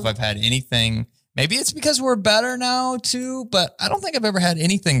don't know if I've had anything. Maybe it's because we're better now too, but I don't think I've ever had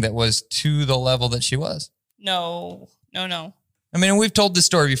anything that was to the level that she was. No. I mean, we've told this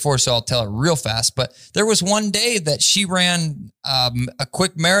story before, so I'll tell it real fast. But there was one day that she ran a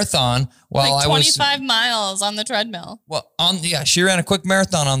quick marathon while I was 25 miles on the treadmill. Well, she ran a quick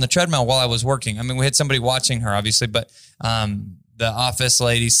marathon on the treadmill while I was working. I mean, we had somebody watching her, obviously, but the office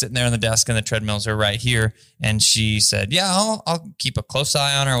lady sitting there on the desk and the treadmills are right here. And she said, yeah, I'll keep a close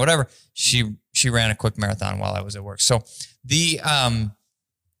eye on her or whatever. She ran a quick marathon while I was at work. So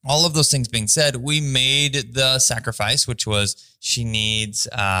all of those things being said, we made the sacrifice, which was she needs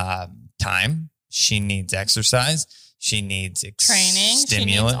time. She needs exercise. She needs training. Stimulants. She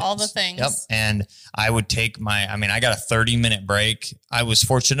needs all the things. Yep. And I would take I got a 30-minute break. I was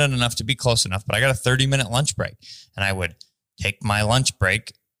fortunate enough to be close enough, but I got a 30-minute lunch break. And I would take my lunch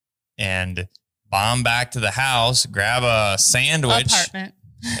break and bomb back to the house, grab a sandwich,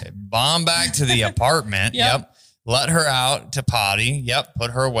 bomb back to the apartment. Yep. Let her out to potty. Yep.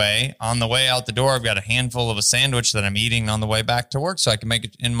 Put her away. On the way out the door, I've got a handful of a sandwich that I'm eating on the way back to work so I can make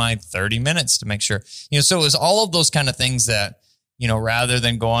it in my 30 minutes to make sure, so it was all of those kind of things that, rather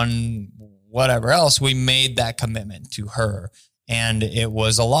than going whatever else, we made that commitment to her. And it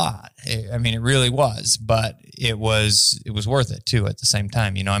was a lot. I mean, it really was, but it was worth it too at the same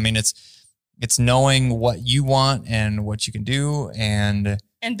time. I mean, it's knowing what you want and what you can do and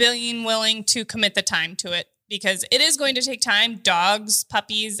being willing to commit the time to it, because it is going to take time. Dogs,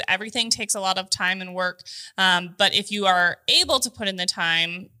 puppies, everything takes a lot of time and work. But if you are able to put in the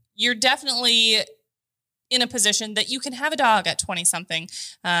time, you're definitely in a position that you can have a dog at 20 something.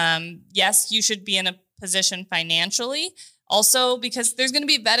 Yes, you should be in a position financially. Also, because there's going to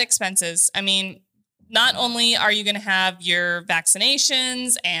be vet expenses. I mean, not only are you going to have your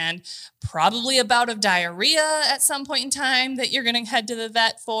vaccinations and probably a bout of diarrhea at some point in time that you're going to head to the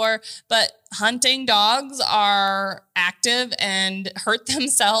vet for, but hunting dogs are active and hurt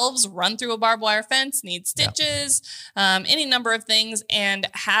themselves, run through a barbed wire fence, need stitches, any number of things, and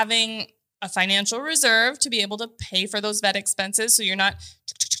having a financial reserve to be able to pay for those vet expenses so you're not,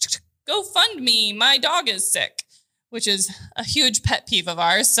 go fund me, my dog is sick, which is a huge pet peeve of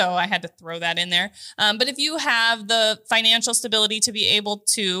ours. So I had to throw that in there. But if you have the financial stability to be able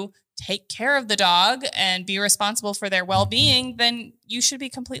to take care of the dog and be responsible for their well-being, then you should be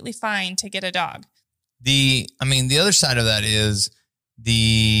completely fine to get a dog. The other side of that is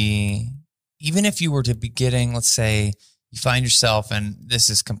even if you were to be getting, let's say you find yourself, and this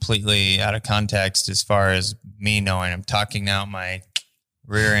is completely out of context as far as me knowing, I'm talking out my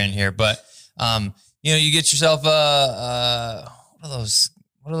rear end here, but, you get yourself what are those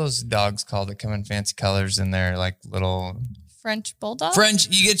what are those dogs called that come in fancy colors and they're like little French bulldog?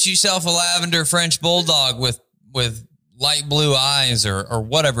 You get yourself a lavender French bulldog with light blue eyes or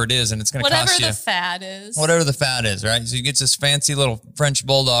whatever it is, and it's going to cost you whatever the fad is. Whatever the fad is, right? So you get this fancy little French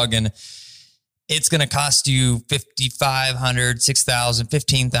bulldog, and it's going to cost you $5,500, $6,000,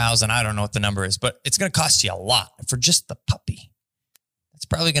 $15,000. I don't know what the number is, but it's going to cost you a lot for just the puppy. It's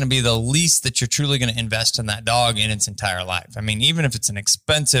probably going to be the least that you're truly going to invest in that dog in its entire life. I mean, even if it's an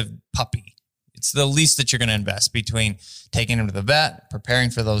expensive puppy, it's the least that you're going to invest between taking him to the vet, preparing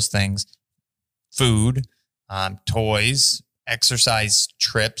for those things, food, toys, exercise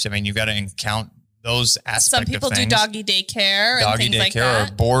trips. I mean, you've got to count those aspects. Some people of do things. doggy daycare and things like that.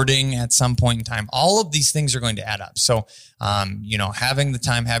 Or boarding at some point in time. All of these things are going to add up. So, having the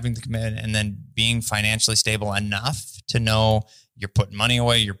time, having the commitment, and then being financially stable enough to know you're putting money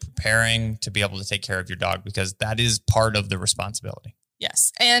away, you're preparing to be able to take care of your dog, because that is part of the responsibility.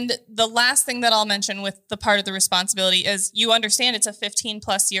 Yes. And the last thing that I'll mention with the part of the responsibility is you understand it's a 15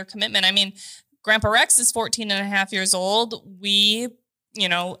 plus year commitment. I mean, Grandpa Rex is 14 and a half years old. We,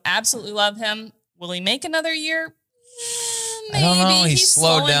 absolutely love him. Will he make another year? Maybe. I don't know. He's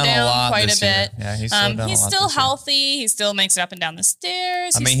slowed down a lot quite this a bit. Year. Yeah, he's slowed down He's a lot still this year. healthy. He still makes it up and down the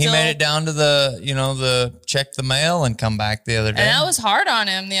stairs. He made it down to the check the mail and come back the other day. And that was hard on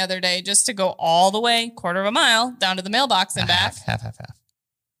him the other day, just to go all the way, quarter of a mile, down to the mailbox and back. Half.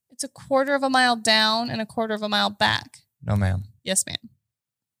 It's a quarter of a mile down and a quarter of a mile back. No, ma'am. Yes, ma'am.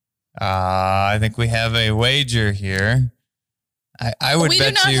 I think we have a wager here. I would bet you.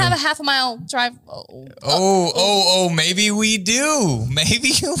 We do not have a half a mile drive. Maybe we do.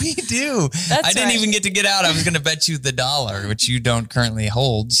 Maybe we do. I didn't even get out. I was going to bet you the $1, which you don't currently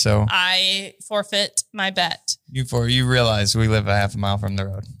hold. So I forfeit my bet. You realize we live a half a mile from the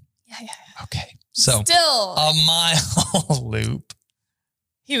road. Yeah. Okay. So still a mile loop.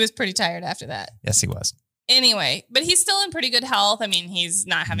 He was pretty tired after that. Yes, he was. Anyway, but he's still in pretty good health. I mean, he's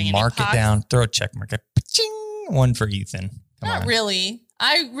not having any Mark it down. Throw a check mark. One for Ethan. Not really.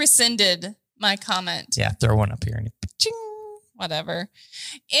 I rescinded my comment. Yeah, throw one up here. And whatever.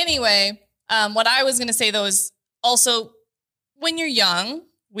 Anyway, what I was going to say, though, is also when you're young,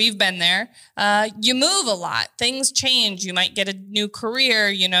 we've been there, you move a lot. Things change. You might get a new career.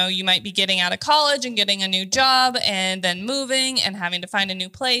 You might be getting out of college and getting a new job and then moving and having to find a new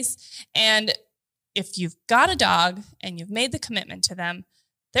place. And if you've got a dog and you've made the commitment to them,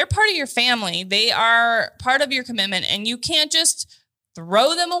 they're part of your family. They are part of your commitment, and you can't just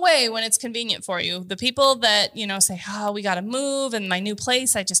throw them away when it's convenient for you. The people that, say, we got to move and my new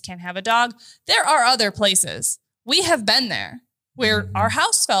place, I just can't have a dog. There are other places. We have been there where our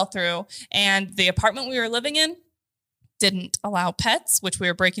house fell through and the apartment we were living in didn't allow pets, which we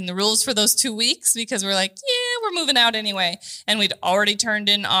were breaking the rules for those 2 weeks because we're like, we're moving out anyway. And we'd already turned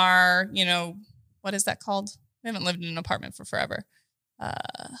in our, what is that called? We haven't lived in an apartment for forever.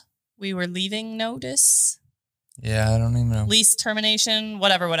 We were leaving notice. Yeah, I don't even know. Lease termination,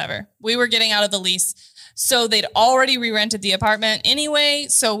 whatever. We were getting out of the lease. So they'd already re-rented the apartment anyway.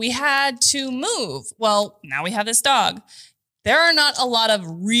 So we had to move. Well, now we have this dog. There are not a lot of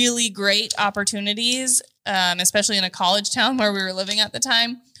really great opportunities, especially in a college town where we were living at the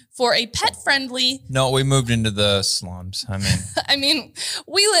time, for a pet-friendly... No, we moved into the slums. I mean,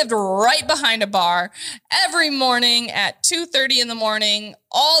 we lived right behind a bar every morning at 2:30 in the morning,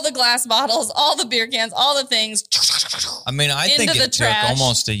 all the glass bottles, all the beer cans, all the things. I think it took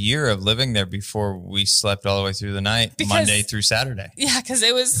almost a year of living there before we slept all the way through the night, Monday through Saturday. Yeah, because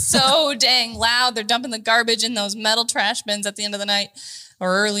it was so dang loud. They're dumping the garbage in those metal trash bins at the end of the night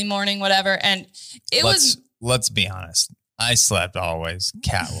or early morning, whatever. And let's be honest. I slept always.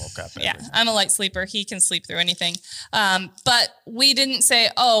 Cat woke up. Yeah, I'm a light sleeper. He can sleep through anything. But we didn't say,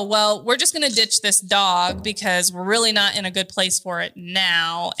 we're just going to ditch this dog because we're really not in a good place for it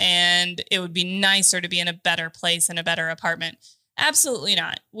now. And it would be nicer to be in a better place, in a better apartment. Absolutely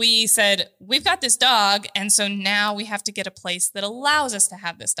not. We said, we've got this dog. And so now we have to get a place that allows us to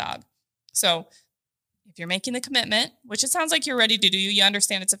have this dog. So if you're making the commitment, which it sounds like you're ready to do, you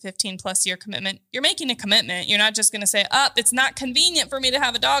understand it's a 15 plus year commitment. You're making a commitment. You're not just going to say, it's not convenient for me to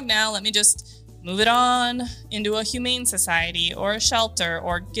have a dog now. Let me just move it on into a humane society or a shelter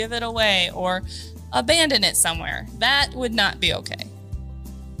or give it away or abandon it somewhere. That would not be okay.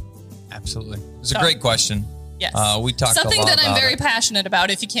 Absolutely. It was a great question. Yes. We talked something a lot that I'm very it. passionate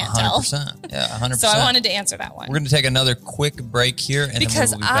about, if you can't 100%. tell. Yeah, 100%. So I wanted to answer that one. We're going to take another quick break here. And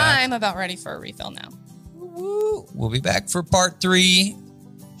because then we'll be back. I'm about ready for a refill now. We'll be back for part 3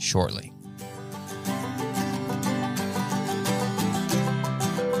 shortly.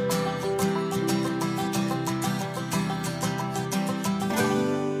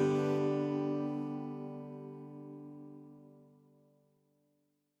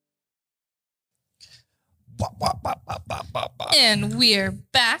 And we're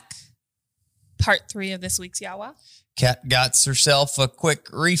back. Part 3 of this week's Yawa. Kat got herself a quick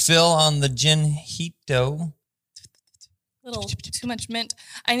refill on the Ginhito. Little too much mint.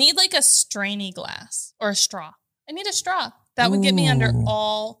 I need like a strainy glass or a straw. I need a straw. That would get me under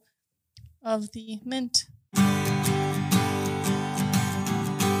all of the mint.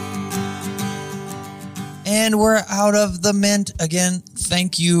 And we're out of the mint again.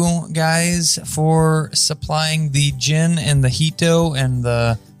 Thank you guys for supplying the gin and the Hito and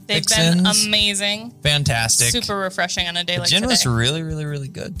the They've fixins. been amazing. Fantastic. Super refreshing on a day the like gin today. was really, really, really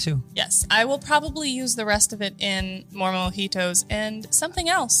good too. Yes, I will probably use the rest of it in more mojitos and something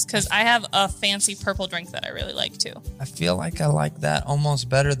else because I have a fancy purple drink that I really like too. I feel like I like that almost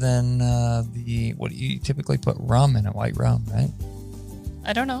better than what do you typically put rum in a white rum, right?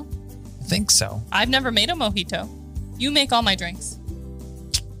 I don't know. I think so. I've never made a mojito. You make all my drinks.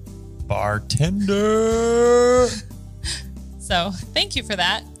 Bartender. So thank you for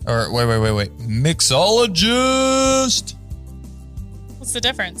that. Or wait. Mixologist. What's the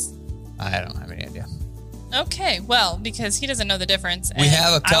difference? I don't have any idea. Okay, well, because he doesn't know the difference. We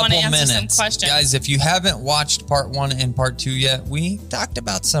have a I couple want to answer minutes. some questions. Guys, if you haven't watched part 1 and part 2 yet, we talked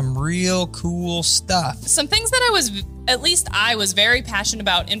about some real cool stuff. Some things that I was very passionate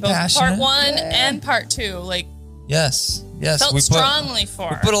about in both part 1 and part 2. Like, Yes. felt strongly for.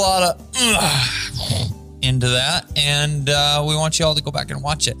 We put a lot of into that, and we want you all to go back and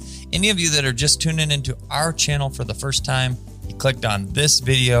watch it. Any of you that are just tuning into our channel for the first time, you clicked on this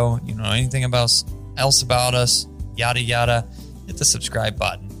video, you know anything else about us, yada yada, hit the subscribe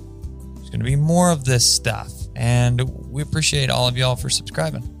button. There's going to be more of this stuff, and we appreciate all of y'all for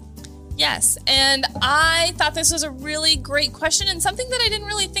subscribing. Yes, and I thought this was a really great question and something that I didn't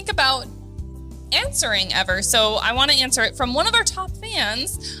really think about answering ever. So I want to answer it from one of our top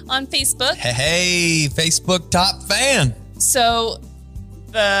fans on Facebook. Hey, Facebook top fan. So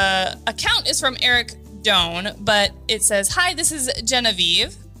the account is from Eric Doan, but it says, "Hi, this is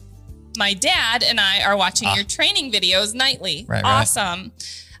Genevieve. My dad and I are watching your training videos nightly. Right. Awesome.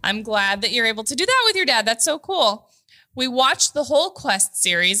 I'm glad that you're able to do that with your dad. That's so cool. We watched the whole Quest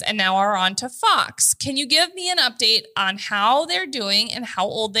series and now are on to Fox. Can you give me an update on how they're doing and how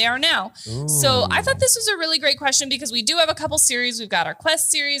old they are now?" Ooh. So I thought this was a really great question because we do have a couple series. We've got our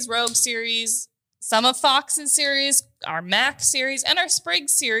Quest series, Rogue series, some of Fox's series, our Mac series, and our Sprigg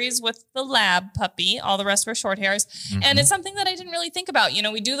series with the lab puppy. All the rest were short hairs. Mm-hmm. And it's something that I didn't really think about. You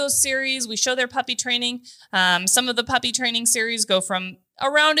know, we do those series. We show their puppy training. Some of the puppy training series go from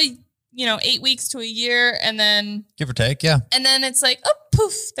around 8 weeks to a year, and then Give or take, yeah. and then it's like, oh,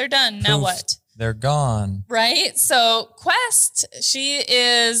 poof, they're done. Now Poof. what? They're gone. Right? So Quest, she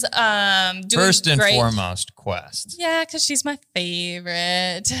is doing First and great. foremost, Quest. Yeah, because she's my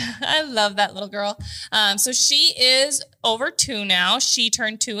favorite. I love that little girl. So she is over 2 now. She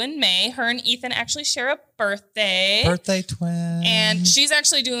turned 2 in May. Her and Ethan actually share a birthday. Birthday twin. And she's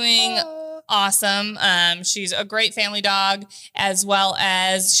actually doing awesome. She's a great family dog, as well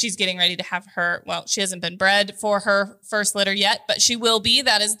as she's getting ready to have her, well, she hasn't been bred for her first litter yet, but she will be.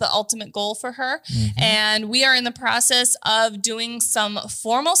 That is the ultimate goal for her. Mm-hmm. And we are in the process of doing some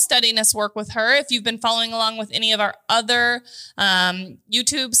formal steadiness work with her. If you've been following along with any of our other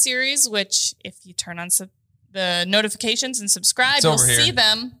YouTube series, which if you turn on the notifications and subscribe, you'll see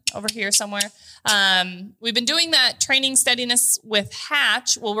them over here somewhere. We've been doing that training steadiness with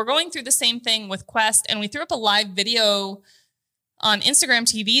Hatch. Well, we're going through the same thing with Quest, and we threw up a live video on Instagram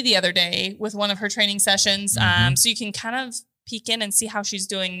TV the other day with one of her training sessions. Mm-hmm. So you can kind of peek in and see how she's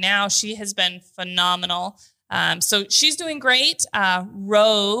doing now. She has been phenomenal. So she's doing great.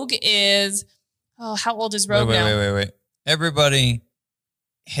 Rogue is, how old is Rogue now? Wait. Everybody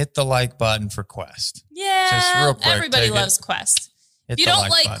hit the like button for Quest. Yeah, Just real quick, everybody take it. loves Quest. Hit If you the don't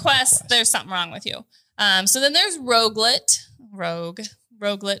like button for Quest, there's something wrong with you. So then there's Roguelet.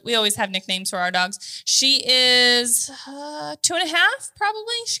 Roguelet. We always have nicknames for our dogs. She is 2.5,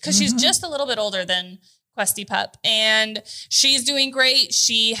 probably, because she's just a little bit older than Questy Pup. And she's doing great.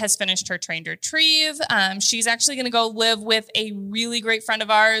 She has finished her trained retrieve. She's actually going to go live with a really great friend of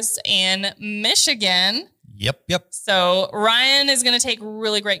ours in Michigan. Yep. So Ryan is going to take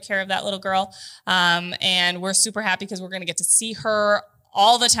really great care of that little girl. And we're super happy because we're going to get to see her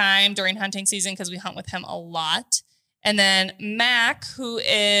all the time during hunting season because we hunt with him a lot. And then Mac, who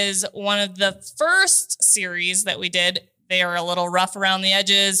is one of the first series that we did, they are a little rough around the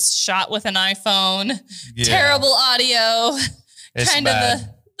edges, shot with an iPhone, terrible audio, It's kind bad. of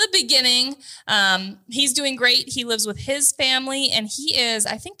the beginning. He's doing great. He lives with his family, and he is,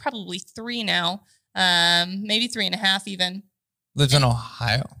 I think, probably 3 now. Maybe 3.5 even. Lives in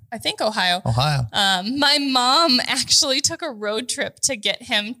Ohio. I think Ohio. Ohio. My mom actually took a road trip to get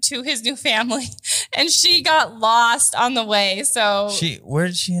him to his new family, and she got lost on the way. So Where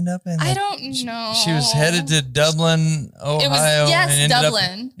did she end up in? I don't know. She was headed to Dublin, Ohio.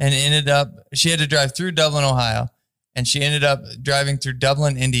 She had to drive through Dublin, Ohio. And she ended up driving through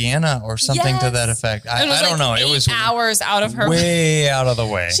Dublin, Indiana, or something to that effect. I don't know. It was hours out of her way out of the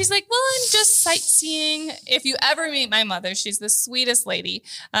way. She's like, well, I'm just sightseeing. If you ever meet my mother, she's the sweetest lady.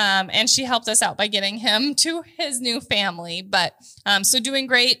 And she helped us out by getting him to his new family. But so doing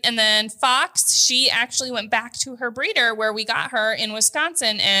great. And then Fox, she actually went back to her breeder where we got her in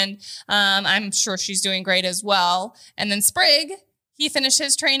Wisconsin. And I'm sure she's doing great as well. And then Sprig, he finished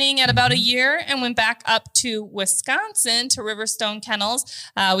his training at about a year and went back up to Wisconsin to Riverstone Kennels.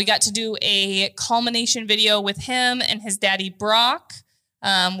 We got to do a culmination video with him and his daddy Brock,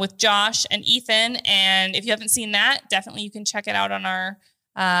 with Josh and Ethan. And if you haven't seen that, definitely you can check it out on our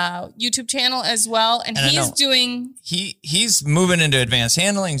YouTube channel as well. And he's moving into advanced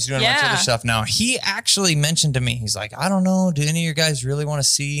handling. He's doing a bunch of other stuff now. He actually mentioned to me, he's like, I don't know, do any of you guys really want to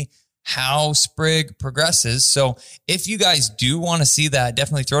see how Sprig progresses? So if you guys do want to see that,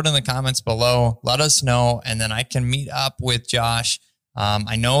 definitely throw it in the comments below. Let us know. And then I can meet up with Josh.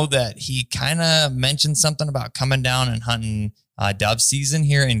 I know that he kind of mentioned something about coming down and hunting dove season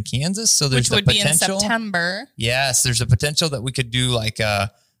here in Kansas. So there's which would be in September. Yes, there's a potential that we could do like a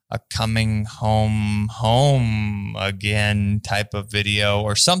coming home again type of video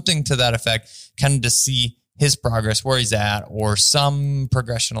or something to that effect, kind of to see his progress, where he's at, or some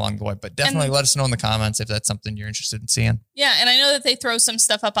progression along the way. But definitely let us know in the comments if that's something you're interested in seeing. Yeah, and I know that they throw some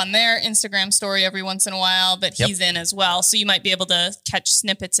stuff up on their Instagram story every once in a while, but he's in as well. So you might be able to catch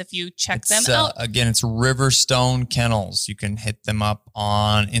snippets if you check them out. Again, it's Riverstone Kennels. You can hit them up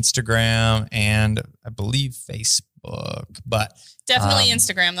on Instagram and I believe Facebook. But definitely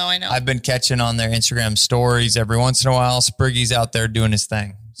Instagram, though, I know. I've been catching on their Instagram stories every once in a while. Spriggy's out there doing his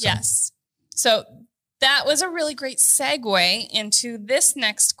thing. So. Yes. So that was a really great segue into this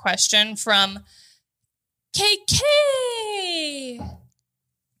next question from KK.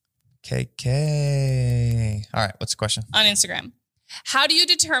 KK. All right, what's the question? On Instagram. How do you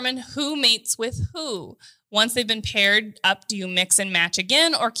determine who mates with who? Once they've been paired up, do you mix and match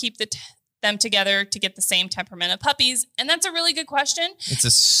again or keep them together to get the same temperament of puppies? And that's a really good question. It's a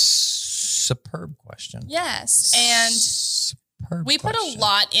superb question. Yes. And we put a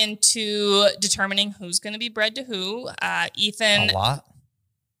lot into determining who's going to be bred to who. Ethan. A lot?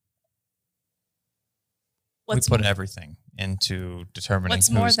 We put everything into determining what's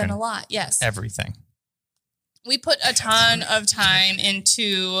more than a lot. Yes. Everything. We put a ton of time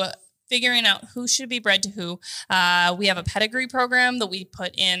into figuring out who should be bred to who. We have a pedigree program that we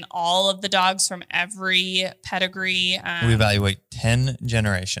put in all of the dogs from every pedigree. We evaluate 10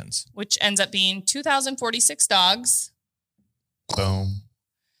 generations, which ends up being 2,046 dogs. Boom.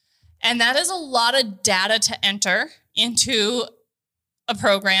 And that is a lot of data to enter into a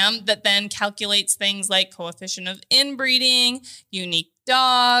program that then calculates things like coefficient of inbreeding, unique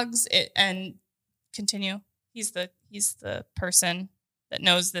dogs, and continue. He's the person that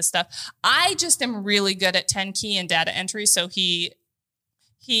knows this stuff. I just am really good at 10 key and data entry. So he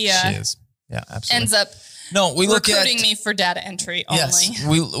is. Yeah, absolutely. Ends up recruiting me for data entry only. Yes,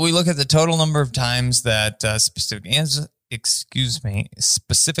 we look at the total number of times that specific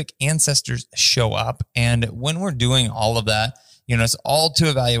ancestors show up. And when we're doing all of that, it's all to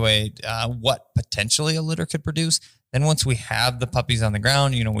evaluate what potentially a litter could produce. Then once we have the puppies on the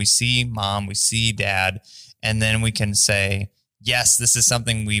ground, we see mom, we see dad, and then we can say, yes, this is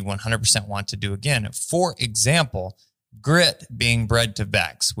something we 100% want to do again. For example, Grit being bred to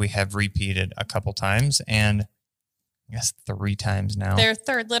Vex, we have repeated a couple times, and I guess 3 times now. Their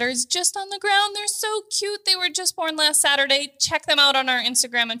third litter is just on the ground. They're so cute. They were just born last Saturday. Check them out on our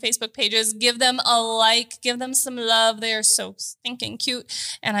Instagram and Facebook pages. Give them a like. Give them some love. They are so stinking cute.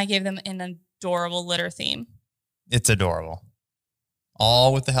 And I gave them an adorable litter theme. It's adorable.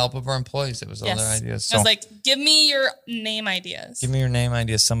 All with the help of our employees. It was all their ideas. So I was like, give me your name ideas. Give me your name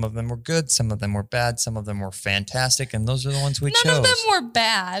ideas. Some of them were good. Some of them were bad. Some of them were fantastic. And those are the ones we chose. None of them were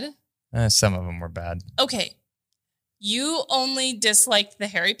bad. Some of them were bad. Okay. You only disliked the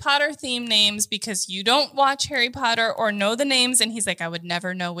Harry Potter theme names because you don't watch Harry Potter or know the names. And he's like, I would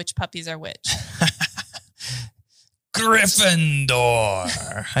never know which puppies are which.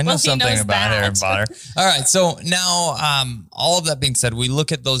 Gryffindor. I know something about Harry Potter. All right. So now, all of that being said, we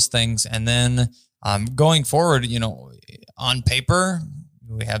look at those things and then going forward, on paper,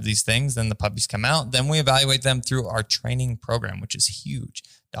 we have these things, then the puppies come out, then we evaluate them through our training program, which is huge.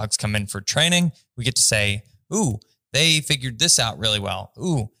 Dogs come in for training. We get to say, ooh, they figured this out really well.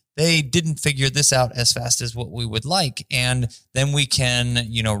 Ooh, they didn't figure this out as fast as what we would like. And then we can,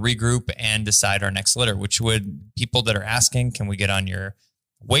 regroup and decide our next litter, which would people that are asking, can we get on your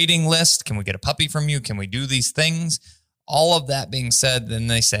waiting list? Can we get a puppy from you? Can we do these things? All of that being said, then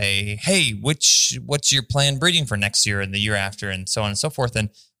they say, hey, what's your planned breeding for next year and the year after and so on and so forth. And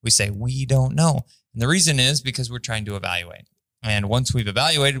we say, we don't know. And the reason is because we're trying to evaluate. And once we've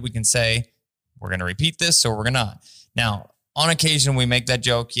evaluated, we can say, we're going to repeat this or we're going to not. Now, on occasion, we make that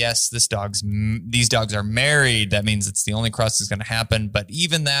joke. Yes, these dogs are married. That means it's the only cross that's going to happen. But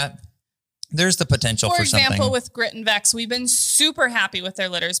even that, there's the potential for something. For example, with Grit and Vex, we've been super happy with their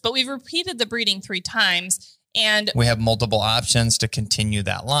litters, but we've repeated the breeding 3 times. And we have multiple options to continue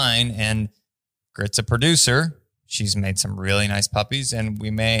that line. And Grit's a producer. She's made some really nice puppies, and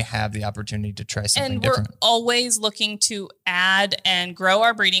we may have the opportunity to try something different. And we're always looking to add and grow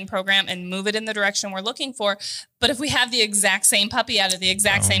our breeding program and move it in the direction we're looking for. But if we have the exact same puppy out of the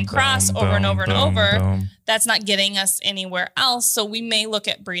exact same cross over and over, that's not getting us anywhere else. So we may look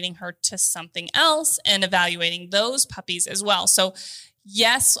at breeding her to something else and evaluating those puppies as well. So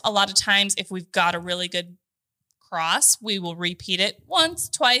yes, a lot of times if we've got a really good cross, we will repeat it once,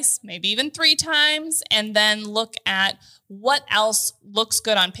 twice, maybe even 3 times, and then look at what else looks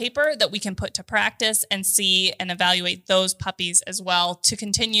good on paper that we can put to practice and see and evaluate those puppies as well to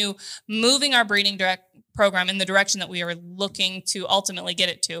continue moving our breeding program in the direction that we are looking to ultimately get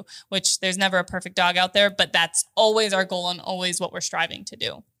it to, which there's never a perfect dog out there, but that's always our goal and always what we're striving to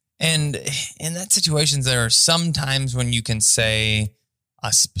do. And in that situation, there are some times when you can say,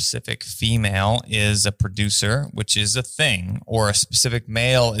 a specific female is a producer, which is a thing, or a specific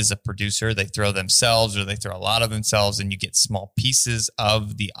male is a producer. They throw themselves or they throw a lot of themselves, and you get small pieces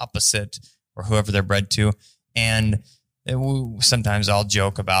of the opposite or whoever they're bred to. And sometimes I'll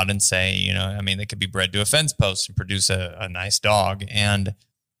joke about and say, they could be bred to a fence post and produce a nice dog. And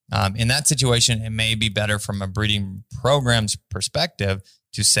in that situation, it may be better from a breeding program's perspective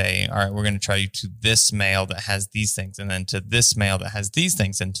to say, all right, we're going to try you to this male that has these things, and then to this male that has these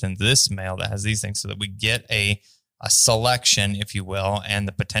things, and to this male that has these things, so that we get a selection, if you will, and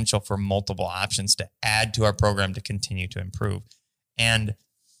the potential for multiple options to add to our program to continue to improve. And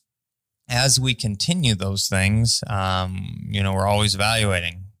as we continue those things, we're always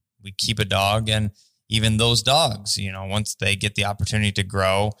evaluating. We keep a dog, and even those dogs, once they get the opportunity to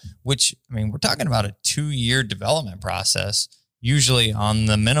grow, which, we're talking about a 2-year development process, usually on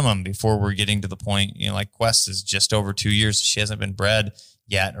the minimum before we're getting to the point, like Quest is just over 2 years. She hasn't been bred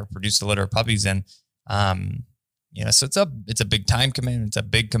yet or produced a litter of puppies. And, so it's a big time commitment. It's a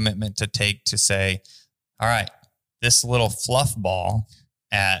big commitment to take to say, all right, this little fluff ball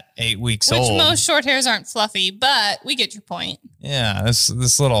at 8 weeks old. Which most short hairs aren't fluffy, but we get your point. Yeah.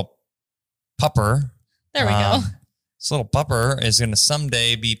 This little pupper. There we go. This little pupper is going to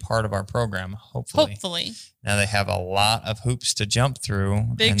someday be part of our program, hopefully. Now they have a lot of hoops to jump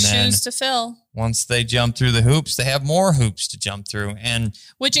through. Big shoes to fill. Once they jump through the hoops, they have more hoops to jump through. And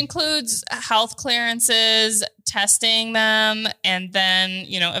which includes health clearances, testing them, and then,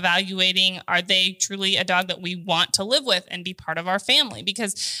 evaluating, are they truly a dog that we want to live with and be part of our family?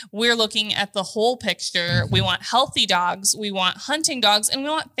 Because we're looking at the whole picture. Mm-hmm. We want healthy dogs, we want hunting dogs, and we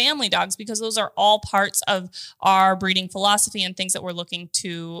want family dogs, because those are all parts of our breeding philosophy and things that we're looking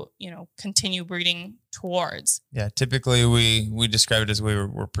to, continue breeding towards. Yeah, typically we describe it as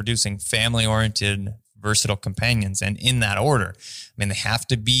we're producing family-oriented, versatile companions, and in that order. They have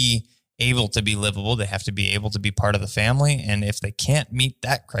to be able to be livable. They have to be able to be part of the family. And if they can't meet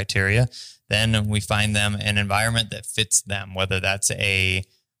that criteria, then we find them an environment that fits them, whether that's a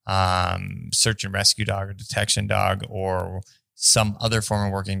search and rescue dog or detection dog or some other form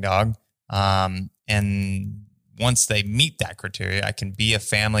of working dog. And once they meet that criteria, I can be a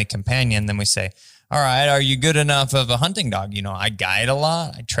family companion. Then we say, all right, are you good enough of a hunting dog? I guide a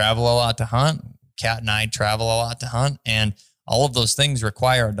lot. I travel a lot to hunt. Kat and I travel a lot to hunt. And all of those things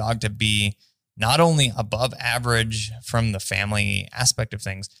require a dog to be not only above average from the family aspect of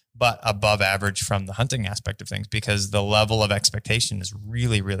things, but above average from the hunting aspect of things, because the level of expectation is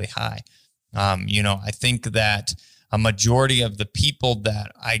really, really high. I think that a majority of the people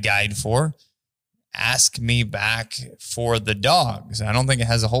that I guide for ask me back for the dogs. I don't think it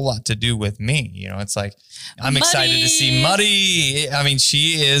has a whole lot to do with me. It's like, I'm excited to see Muddy.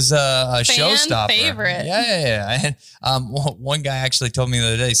 She is a showstopper. Favorite. Yeah. And one guy actually told me the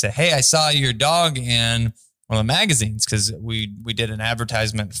other day, he said, hey, I saw your dog in one of the magazines, because we did an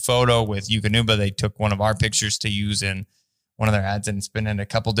advertisement photo with Eukanuba. They took one of our pictures to use in one of their ads, and it's been in a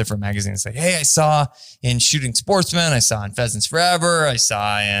couple different magazines. Like, hey, I saw in Shooting Sportsman, I saw in Pheasants Forever, I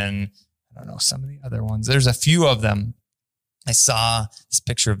saw in, I don't know, some of the other ones. There's a few of them. I saw this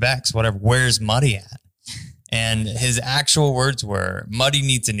picture of Vex, whatever, where's Muddy at? And his actual words were, Muddy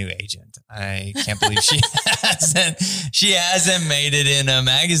needs a new agent. I can't believe she hasn't made it in a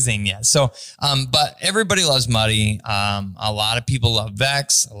magazine yet. So, but everybody loves Muddy. A lot of people love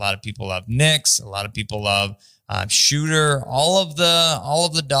Vex. A lot of people love Nix. A lot of people love Shooter. All of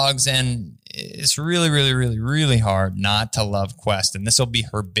the dogs, and it's really, really, really, really hard not to love Quest. And this will be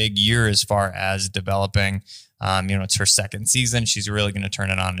her big year as far as developing. It's her second season. She's really going to turn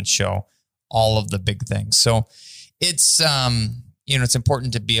it on and show all of the big things. So it's, it's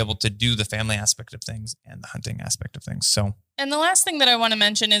important to be able to do the family aspect of things and the hunting aspect of things. So, and the last thing that I want to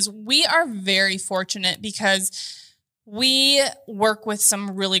mention is we are very fortunate because we work with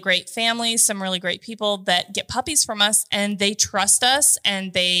some really great families, some really great people that get puppies from us, and they trust us,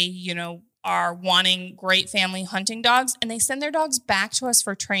 and they, are wanting great family hunting dogs, and they send their dogs back to us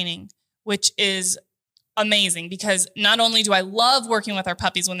for training, which is amazing, because not only do I love working with our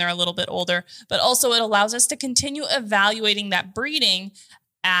puppies when they're a little bit older, but also it allows us to continue evaluating that breeding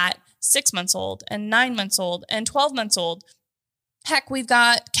at 6 months old and 9 months old and 12 months old. Heck, we've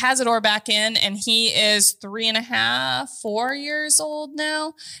got Cazador back in, and he is 3.5, 4 years old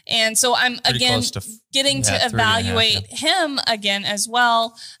now. And so I'm getting to evaluate him again as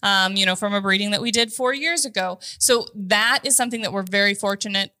well, from a breeding that we did 4 years ago. So that is something that we're very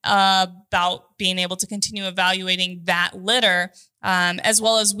fortunate about, being able to continue evaluating that litter. As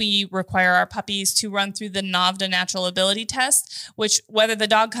well as we require our puppies to run through the NAVHDA natural ability test, which whether the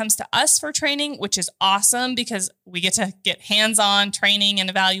dog comes to us for training, which is awesome because we get to get hands-on training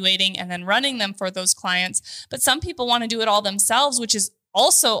and evaluating and then running them for those clients. But some people want to do it all themselves, which is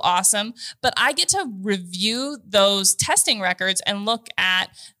also awesome. But I get to review those testing records and look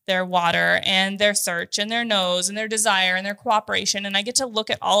at their water and their search and their nose and their desire and their cooperation. And I get to look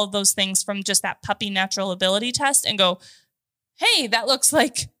at all of those things from just that puppy natural ability test and go, hey, that looks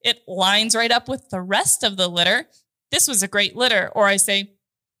like it lines right up with the rest of the litter. This was a great litter. Or I say,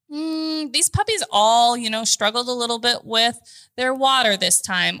 these puppies all, struggled a little bit with their water this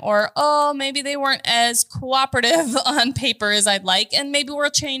time. Or, maybe they weren't as cooperative on paper as I'd like. And maybe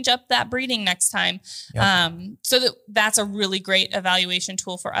we'll change up that breeding next time. Yep. So that's a really great evaluation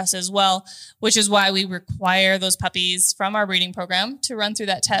tool for us as well, which is why we require those puppies from our breeding program to run through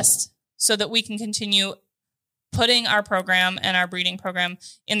that test so that we can continue putting our program and our breeding program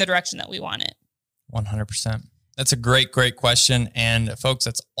in the direction that we want it. 100%. That's a great, great question. And folks,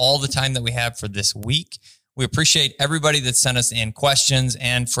 that's all the time that we have for this week. We appreciate everybody that sent us in questions.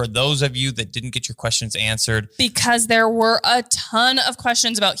 And for those of you that didn't get your questions answered, because there were a ton of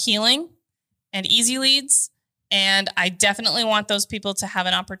questions about healing and easy leads. And I definitely want those people to have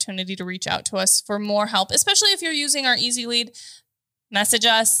an opportunity to reach out to us for more help, especially if you're using our easy lead. Message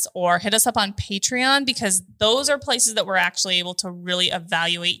us or hit us up on Patreon, because those are places that we're actually able to really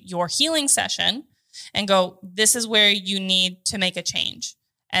evaluate your healing session and go, this is where you need to make a change.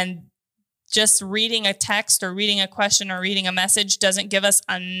 And just reading a text or reading a question or reading a message doesn't give us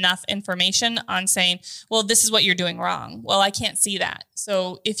enough information on saying, well, this is what you're doing wrong. Well, I can't see that.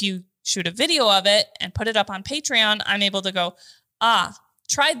 So if you shoot a video of it and put it up on Patreon, I'm able to go,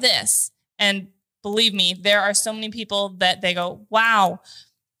 try this. And believe me, there are so many people that they go, wow,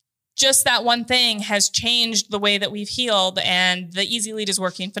 just that one thing has changed the way that we've healed, and the easy lead is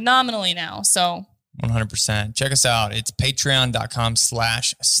working phenomenally now. So 100%. Check us out. It's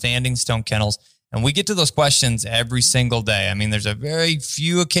patreon.com/Standing Stone Kennels. And we get to those questions every single day. I mean, there's a very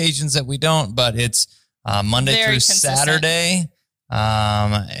few occasions that we don't, but it's Monday through Saturday.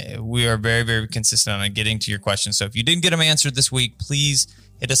 We are very, very consistent on getting to your questions. So if you didn't get them answered this week, please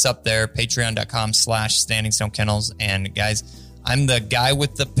hit us up there, patreon.com/Standing Stone Kennels. And guys, I'm the guy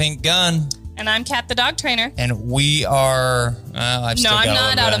with the pink gun. And I'm Kat, the dog trainer. And we are... I'm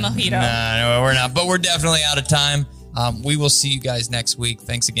not out of mojito. No, we're not. But we're definitely out of time. We will see you guys next week.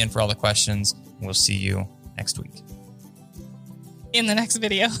 Thanks again for all the questions. We'll see you next week. In the next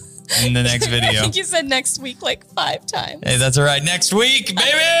video. In the next video. I think you said next week like 5 times. Hey, that's all right. Next week,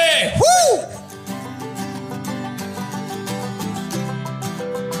 baby! Woo!